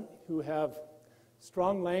quadrant who have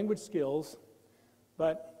strong language skills,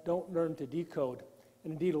 but don't learn to decode.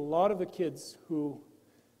 And indeed, a lot of the kids who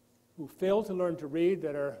fail to learn to read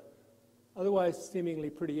that are otherwise seemingly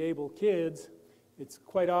pretty able kids, it's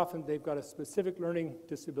quite often they've got a specific learning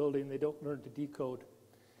disability and they don't learn to decode.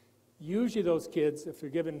 Usually those kids, if they're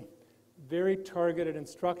given very targeted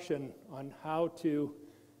instruction on how to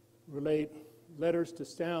relate letters to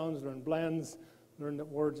sounds, learn blends, learn that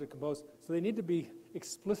words are composed, so they need to be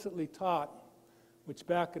explicitly taught, which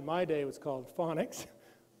back in my day was called phonics,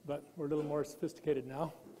 but we're a little more sophisticated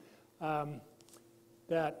now,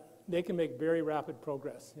 that they can make very rapid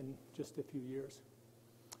progress in just a few years.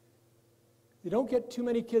 You don't get too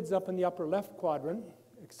many kids up in the upper left quadrant,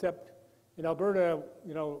 except in Alberta,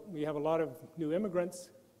 we have a lot of new immigrants.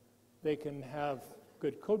 They can have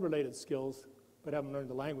good code-related skills, but haven't learned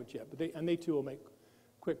the language yet. But they too will make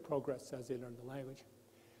quick progress as they learn the language.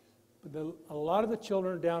 But a lot of the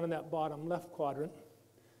children down in that bottom left quadrant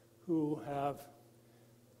who have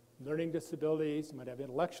learning disabilities, might have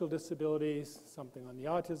intellectual disabilities, something on the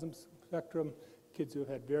autism spectrum, kids who have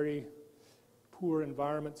had very poor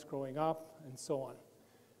environments growing up, and so on.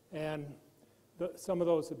 And some of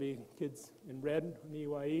those would be kids in red on the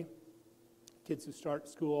EYE, kids who start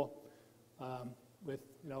school with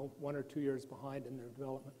 1 or 2 years behind in their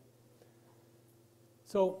development.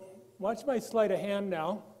 So watch my sleight of hand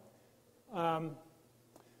now.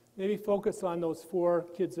 Maybe focus on those 4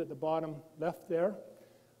 kids at the bottom left there.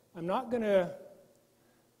 I'm not going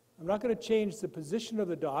to change the position of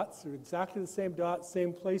the dots. They're exactly the same dots,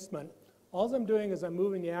 same placement. All I'm doing is I'm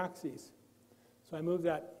moving the axes. So I move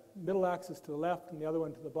that middle axis to the left and the other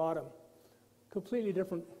one to the bottom. Completely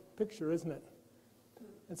different picture, isn't it?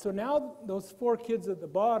 And so now those 4 kids at the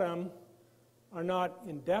bottom are not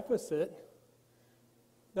in deficit.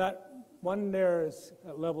 That one there is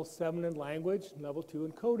at level 7 in language, level 2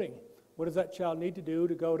 in coding. What does that child need to do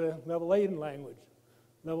to go to level 8 in language,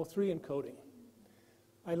 level 3 in coding?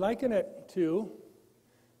 I liken it to,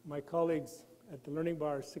 my colleagues at the Learning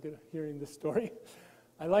Bar are sick of hearing this story.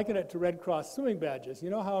 I liken it to Red Cross swimming badges.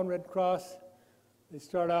 You know how in Red Cross they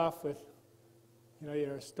start off with,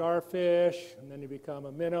 you're a starfish, and then you become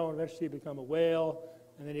a minnow, and eventually you become a whale,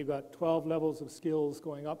 and then you've got 12 levels of skills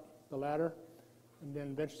going up the ladder, and then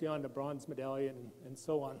eventually on to bronze medallion, and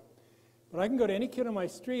so on. But I can go to any kid on my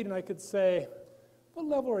street, and I could say, what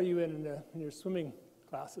level are you in your swimming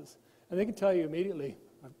classes? And they can tell you immediately.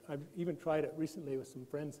 I've even tried it recently with some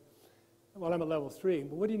friends. Well, I'm at level 3,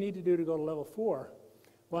 but what do you need to do to go to level 4?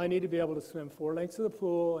 Well, I need to be able to swim 4 lengths of the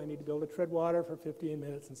pool, I need to be able to tread water for 15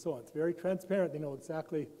 minutes, and so on. It's very transparent. They know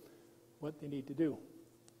exactly what they need to do.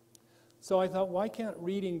 So I thought, why can't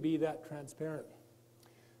reading be that transparent?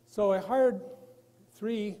 So I hired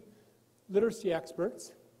 3 literacy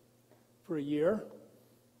experts for a year.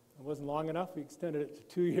 It wasn't long enough. We extended it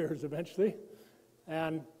to 2 years eventually.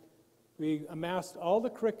 And we amassed all the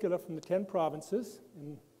curricula from the 10 provinces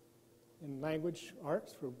in language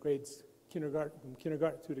arts for grades from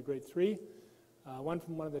kindergarten through to grade 3. One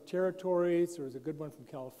from one of the territories. There was a good one from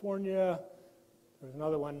California. There was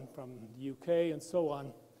another one from the UK, and so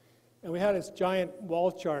on. And we had this giant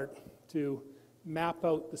wall chart to map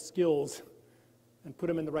out the skills and put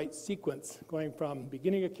them in the right sequence, going from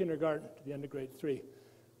beginning of kindergarten to the end of grade 3.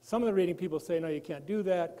 Some of the reading people say, no, you can't do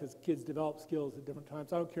that because kids develop skills at different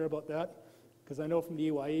times. I don't care about that because I know from the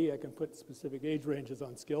EYE I can put specific age ranges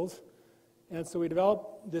on skills. And so we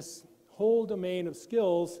developed this whole domain of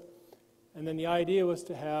skills, and then the idea was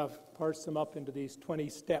to parse them up into these 20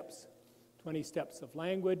 steps. 20 steps of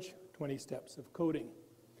language, 20 steps of coding.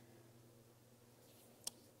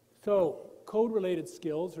 So code-related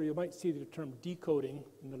skills, or you might see the term decoding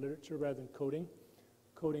in the literature rather than coding.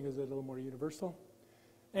 Coding is a little more universal.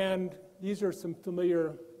 And these are some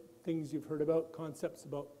familiar things you've heard about, concepts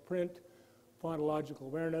about print, phonological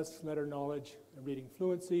awareness, letter knowledge, and reading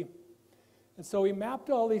fluency. And so we mapped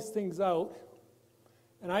all these things out,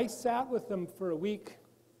 and I sat with them for a week.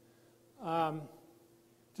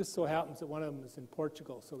 Just so happens that one of them is in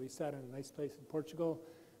Portugal, so we sat in a nice place in Portugal.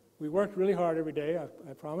 We worked really hard every day,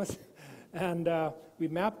 I promise. And we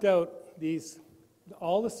mapped out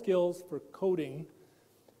all the skills for coding,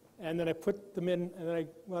 and then I put them in, and then I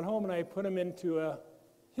went home and I put them into a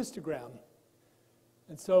histogram.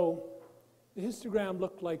 And so the histogram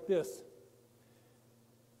looked like this.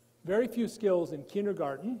 Very few skills in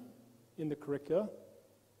kindergarten, in the curricula,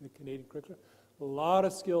 in the Canadian curricula. A lot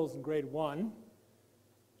of skills in grade 1,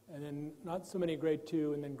 and then not so many grade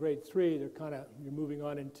 2, and then grade 3, you're moving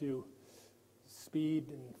on into speed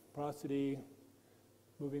and prosody,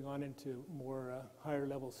 moving on into more higher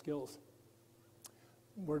level skills,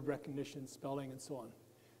 word recognition, spelling, and so on.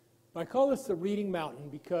 But I call this the reading mountain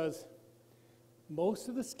because most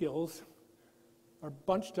of the skills are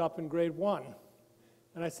bunched up in grade 1.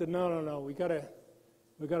 And I said, no, we got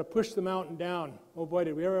to push the mountain down. Oh boy,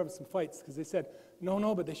 did we ever have some fights, because they said,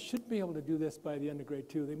 no, but they should be able to do this by the end of grade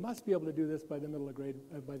 2. They must be able to do this by the middle of grade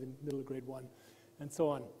 1, and so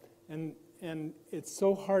on. And it's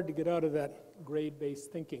so hard to get out of that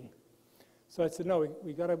grade-based thinking. So I said, no,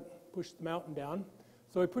 we got to push the mountain down.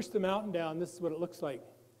 So we pushed the mountain down. This is what it looks like.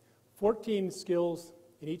 14 skills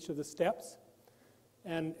in each of the steps.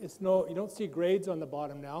 And you don't see grades on the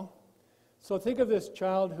bottom now. So think of this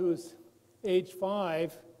child who's age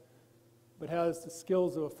 5, but has the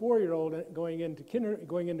skills of a 4-year-old going into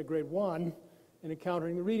grade 1 and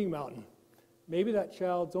encountering the reading mountain. Maybe that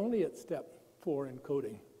child's only at step 4 in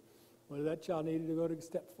coding. Whether that child needed to go to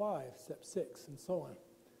step 5, step 6, and so on.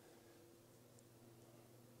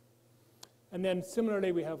 And then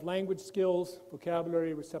similarly, we have language skills,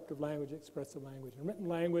 vocabulary, receptive language, expressive language, and written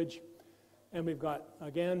language. And we've got,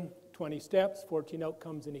 again, 20 steps, 14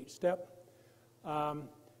 outcomes in each step.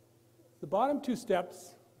 The bottom 2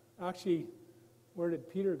 steps, actually, where did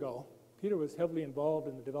Peter go? Peter was heavily involved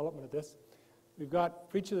in the development of this. We've got,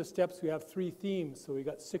 for each of the steps, we have 3 themes, so we've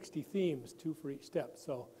got 60 themes, 2 for each step.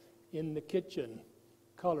 So in the kitchen,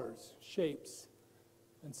 colors, shapes,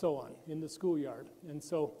 and so on, in the schoolyard. And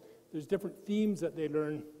so there's different themes that they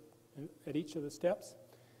learn at each of the steps.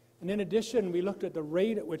 And in addition, we looked at the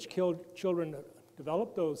rate at which children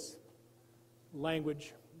develop those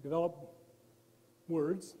develop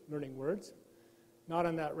words, learning words, not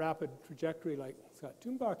on that rapid trajectory like Scott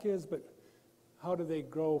Tumbach is, but how do they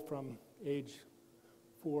grow from age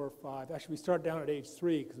 4 or 5? Actually, we start down at age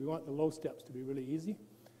 3 because we want the low steps to be really easy.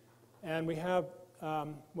 And we have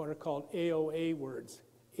what are called AOA words,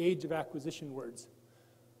 age of acquisition words.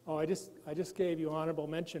 Oh, I just gave you honorable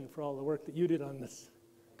mention for all the work that you did on this,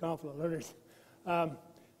 Confident Learners.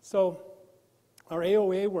 So our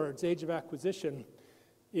AOA words, age of acquisition,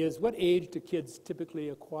 is what age do kids typically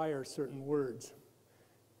acquire certain words?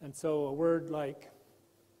 And so a word like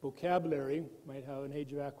vocabulary might have an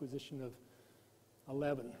age of acquisition of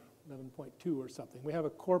 11.2 or something. We have a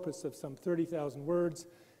corpus of some 30,000 words,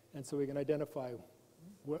 and so we can identify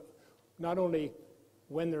not only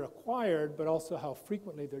when they're acquired, but also how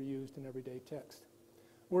frequently they're used in everyday text.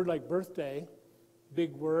 A word like birthday,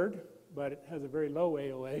 big word, but it has a very low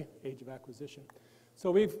AOA, age of acquisition.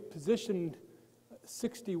 So we've positioned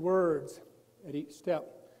 60 words at each step,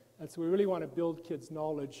 and so we really want to build kids'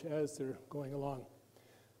 knowledge as they're going along.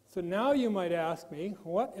 So now you might ask me,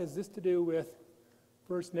 what has this to do with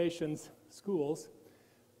First Nations schools?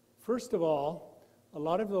 First of all, a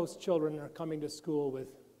lot of those children are coming to school with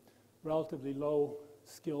relatively low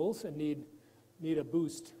skills and need a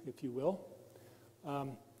boost, if you will.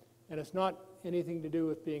 And it's not anything to do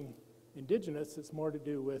with being Indigenous, it's more to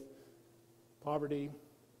do with poverty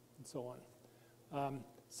and so on.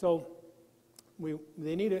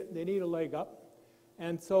 They need a leg up,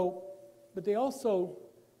 and so, but they also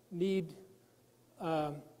need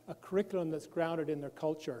a curriculum that's grounded in their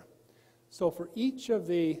culture. So for each of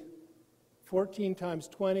the 14 times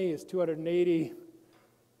 20 is 280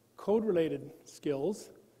 code-related skills,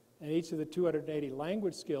 and each of the 280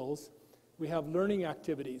 language skills, we have learning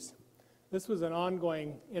activities. This was an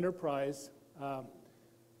ongoing enterprise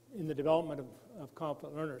in the development of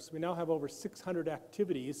Confident Learners. We now have over 600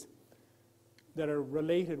 activities that are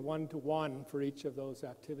related one-to-one for each of those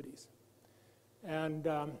activities. And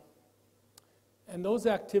those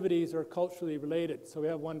activities are culturally related. So we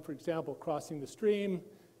have one, for example, crossing the stream.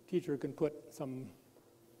 Teacher can put some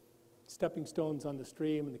stepping stones on the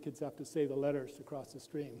stream, and the kids have to say the letters to cross the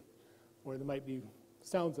stream. Or there might be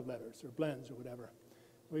sounds of letters or blends or whatever.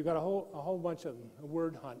 We've got a whole bunch of them, a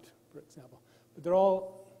word hunt, for example. But they're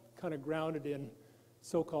all kind of grounded in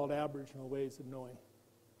so-called Aboriginal ways of knowing.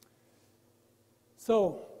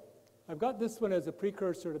 So I've got this one as a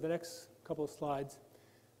precursor to the next couple of slides.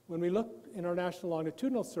 When we looked in our National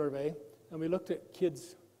Longitudinal Survey, and we looked at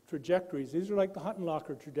kids' trajectories, these are like the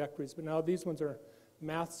Hutton-Locker trajectories, but now these ones are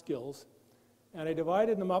math skills. And I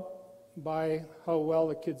divided them up by how well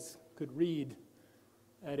the kids could read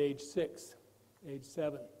at age 6, age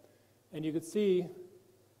 7. And you could see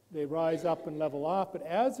they rise up and level off, but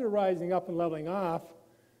as they're rising up and leveling off,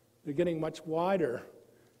 they're getting much wider.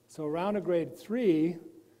 So around a grade 3,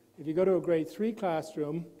 if you go to a grade 3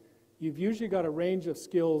 classroom, you've usually got a range of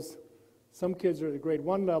skills. Some kids are at the grade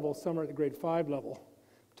 1 level, some are at the grade 5 level. By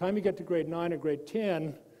the time you get to grade 9 or grade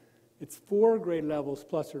 10, it's 4 grade levels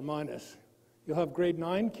plus or minus. You'll have grade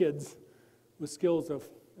 9 kids with skills of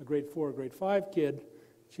a grade 4 or grade 5 kid.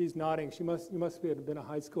 She's nodding. You must have been a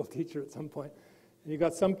high school teacher at some point. And you've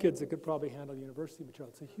got some kids that could probably handle university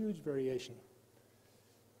material. It's a huge variation.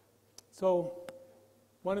 So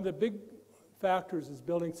one of the big factors is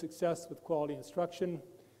building success with quality instruction.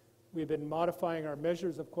 We've been modifying our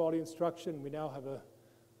measures of quality instruction. We now have a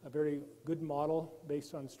very good model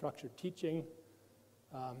based on structured teaching.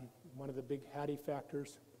 One of the big Hattie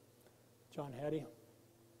factors, John Hattie.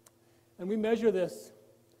 And we measure this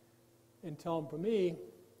in Tell 'em for Me.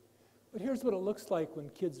 But here's what it looks like when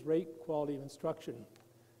kids rate quality of instruction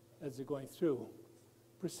as they're going through.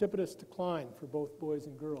 Precipitous decline for both boys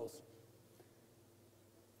and girls.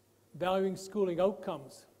 Valuing schooling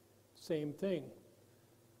outcomes, same thing,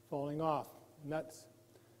 falling off. And that's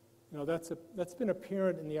been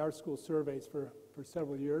apparent in the Our School surveys for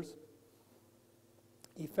several years.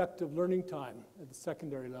 Effective learning time at the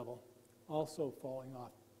secondary level, also falling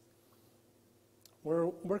off. We're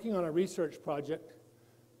working on a research project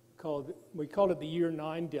we called it the year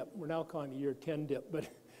 9 dip. We're now calling it the year 10 dip, but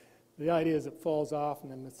the idea is it falls off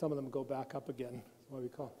and then some of them go back up again. That's what we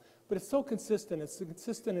call it. But it's so consistent. It's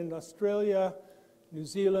consistent in Australia, New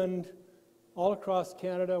Zealand, all across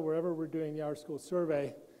Canada, wherever we're doing the Our School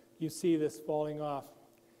survey, you see this falling off.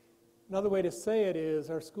 Another way to say it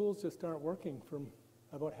is our schools just aren't working for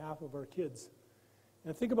about half of our kids.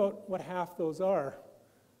 And think about what half those are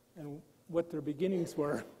and what their beginnings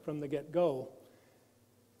were from the get-go.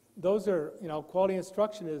 Those are, quality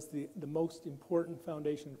instruction is the most important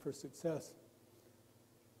foundation for success.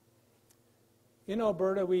 In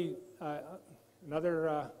Alberta,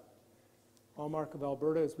 another hallmark of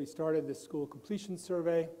Alberta is we started this school completion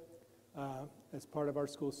survey as part of our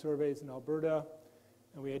school surveys in Alberta,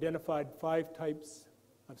 and we identified 5 types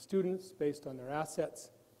of students based on their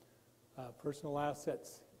assets, personal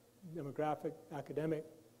assets, demographic, academic,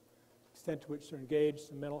 extent to which they're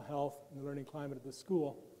engaged, the mental health, and the learning climate of the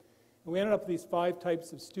school. And we ended up with these 5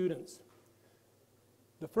 types of students.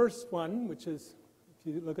 The first one, which is, if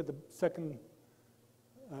you look at the second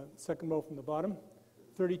row from the bottom,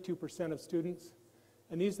 32% of students.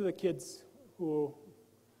 And these are the kids who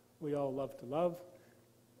we all love to love.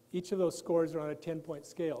 each of those scores are on a 10-point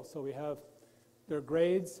scale. So we have their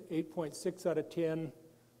grades, 8.6 out of 10,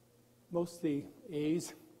 mostly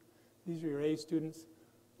A's. These are your A students.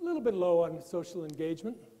 A little bit low on social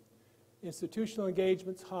engagement. Institutional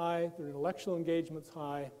engagement's high, their intellectual engagement's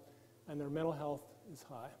high, and their mental health is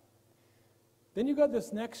high. Then you've got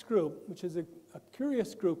this next group, which is a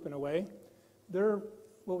curious group in a way. They're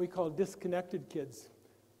what we call disconnected kids.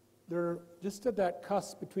 They're just at that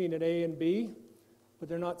cusp between an A and B, but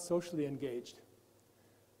they're not socially engaged.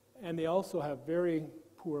 And they also have very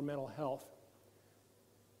poor mental health.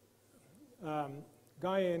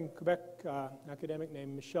 Guy in Quebec, academic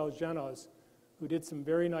named Michel Janos, who did some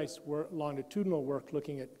very nice work, longitudinal work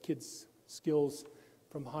looking at kids' skills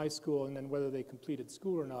from high school and then whether they completed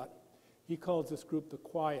school or not. He calls this group the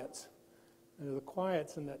quiets. And they're the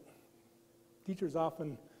quiets in that teachers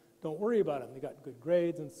often don't worry about them. They got good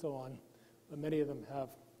grades and so on, but many of them have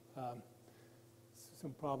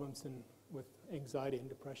some problems with anxiety and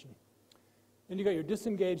depression. Then you got your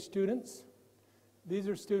disengaged students. These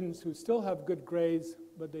are students who still have good grades,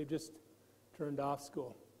 but they've just turned off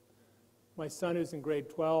school. My son who's in grade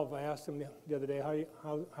 12, I asked him the other day,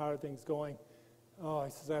 how are things going? Oh,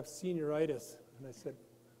 he says, I have senioritis. And I said,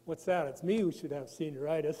 what's that? It's me who should have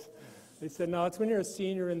senioritis. They said, no, it's when you're a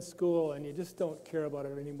senior in school and you just don't care about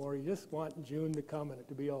it anymore. You just want June to come and it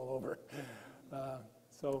to be all over.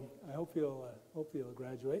 So I hope he'll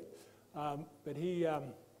graduate. But he,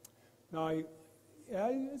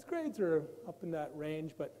 his grades are up in that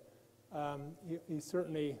range, but he's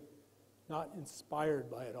certainly not inspired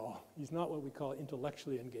by it all. He's not what we call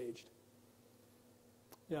intellectually engaged.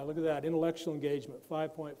 Yeah, look at that, intellectual engagement,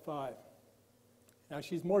 5.5. Now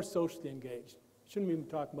she's more socially engaged. Shouldn't even be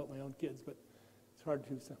talking about my own kids, but it's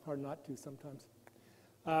hard not to sometimes.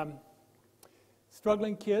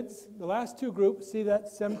 Struggling kids, the last two groups, see that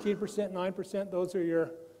 17%, 9%, those are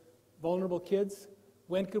your vulnerable kids.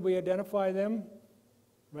 When could we identify them?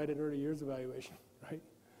 Right at early years evaluation, right?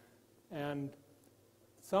 And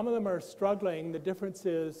some of them are struggling. The difference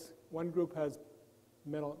is one group has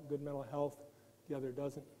good mental health, the other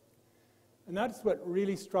doesn't. And that's what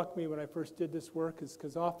really struck me when I first did this work, is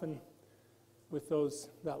because often with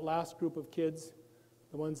that last group of kids,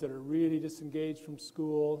 the ones that are really disengaged from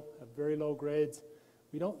school, have very low grades,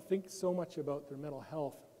 we don't think so much about their mental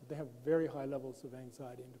health, but they have very high levels of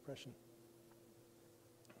anxiety and depression.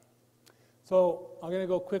 So I'm going to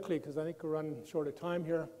go quickly because I think we're running short of time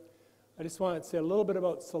here. I just wanted to say a little bit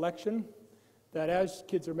about selection, that as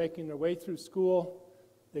kids are making their way through school,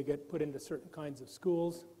 they get put into certain kinds of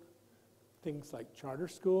schools, things like charter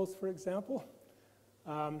schools, for example.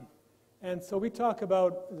 And so we talk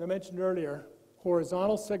about, as I mentioned earlier,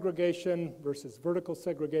 horizontal segregation versus vertical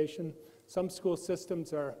segregation. Some school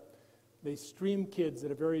systems they stream kids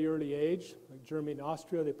at a very early age, like Germany and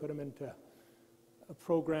Austria. They put them into a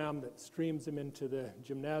program that streams them into the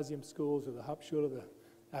gymnasium schools or the Hauptschule, the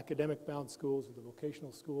academic-bound schools or the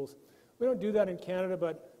vocational schools. We don't do that in Canada,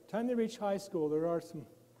 but by the time they reach high school, there are some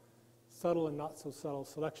subtle and not so subtle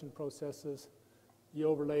selection processes. You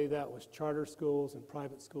overlay that with charter schools and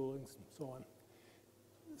private schoolings and so on.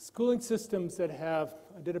 Schooling systems that I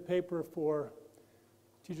did a paper for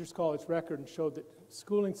Teachers College Record and showed that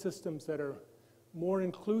schooling systems that are more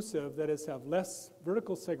inclusive, that is, have less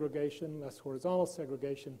vertical segregation, less horizontal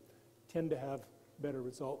segregation, tend to have better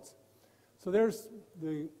results. So there's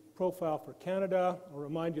the profile for Canada. I'll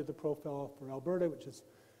remind you of the profile for Alberta, which is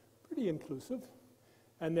pretty inclusive.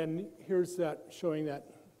 And then here's that showing that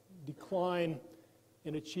decline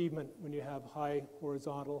in achievement when you have high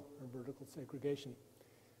horizontal or vertical segregation.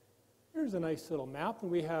 Here's a nice little map,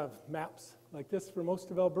 and we have maps like this for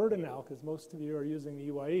most of Alberta now, because most of you are using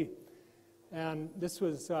the EYE. And this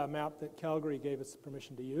was a map that Calgary gave us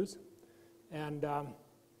permission to use. And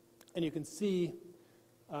you can see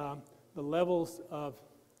the levels of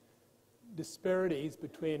disparities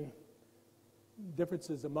between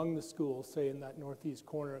differences among the schools, say in that northeast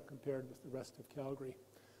corner compared with the rest of Calgary.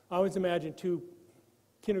 I always imagine two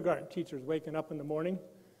kindergarten teachers waking up in the morning,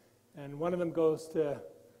 and one of them goes to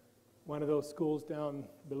one of those schools down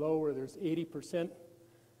below where there's 80%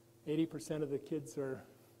 of the kids are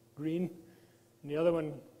green, and the other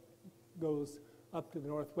one goes up to the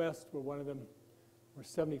northwest where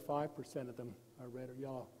 75% of them are red or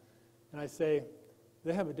yellow. And I say,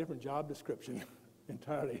 they have a different job description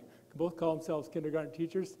entirely. They both call themselves kindergarten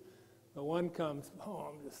teachers, but one comes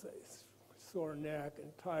home just sore neck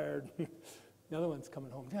and tired. The other one's coming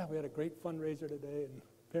home, yeah, we had a great fundraiser today and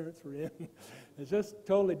parents were in. It's just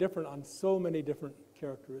totally different on so many different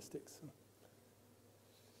characteristics.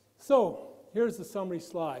 So here's the summary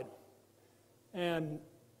slide. And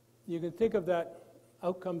you can think of that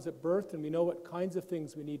outcomes at birth, and we know what kinds of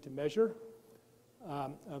things we need to measure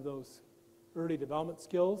of those early development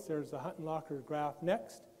skills. There's the Hutton-Locker graph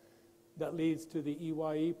next that leads to the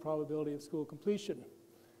EYE, probability of school completion.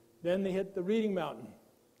 Then they hit the reading mountain.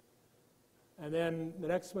 And then the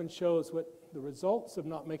next one shows what the results of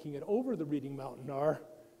not making it over the reading mountain are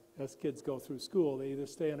as kids go through school. They either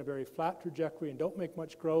stay on a very flat trajectory and don't make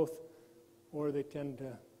much growth, or they tend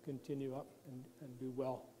to continue up and do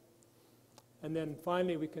well. And then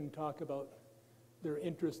finally, we can talk about their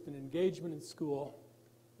interest and engagement in school.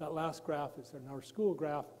 That last graph is our school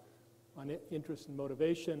graph on interest and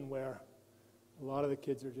motivation, where a lot of the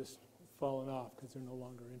kids are just falling off because they're no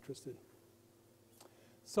longer interested.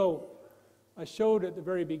 So I showed at the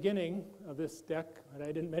very beginning of this deck, and I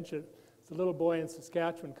didn't mention it, it's a little boy in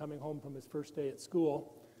Saskatchewan coming home from his first day at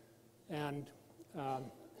school. And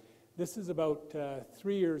this is about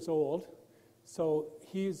 3 years old. So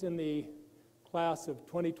he's in the class of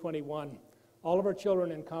 2021. All of our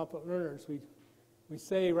children and competent learners, we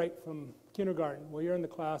say right from kindergarten, well, you're in the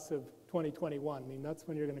class of 2021. I mean, that's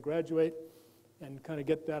when you're going to graduate and kind of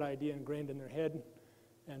get that idea ingrained in their head.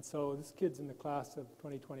 And so this kid's in the class of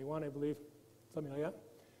 2021, I believe, something like that.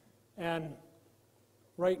 And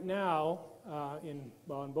right now, in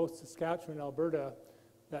both Saskatchewan and Alberta,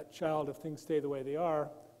 that child, if things stay the way they are,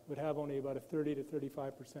 would have only about a 30 to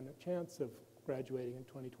 35% chance of graduating in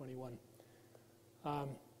 2021.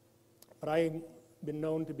 But I've been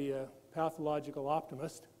known to be a pathological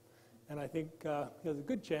optimist, and I think he has a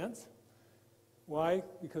good chance. Why?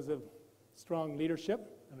 Because of strong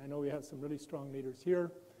leadership, and I know we have some really strong leaders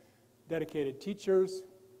here, dedicated teachers,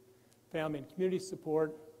 family and community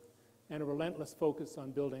support, and a relentless focus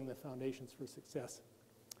on building the foundations for success.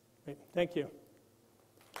 Great. Thank you.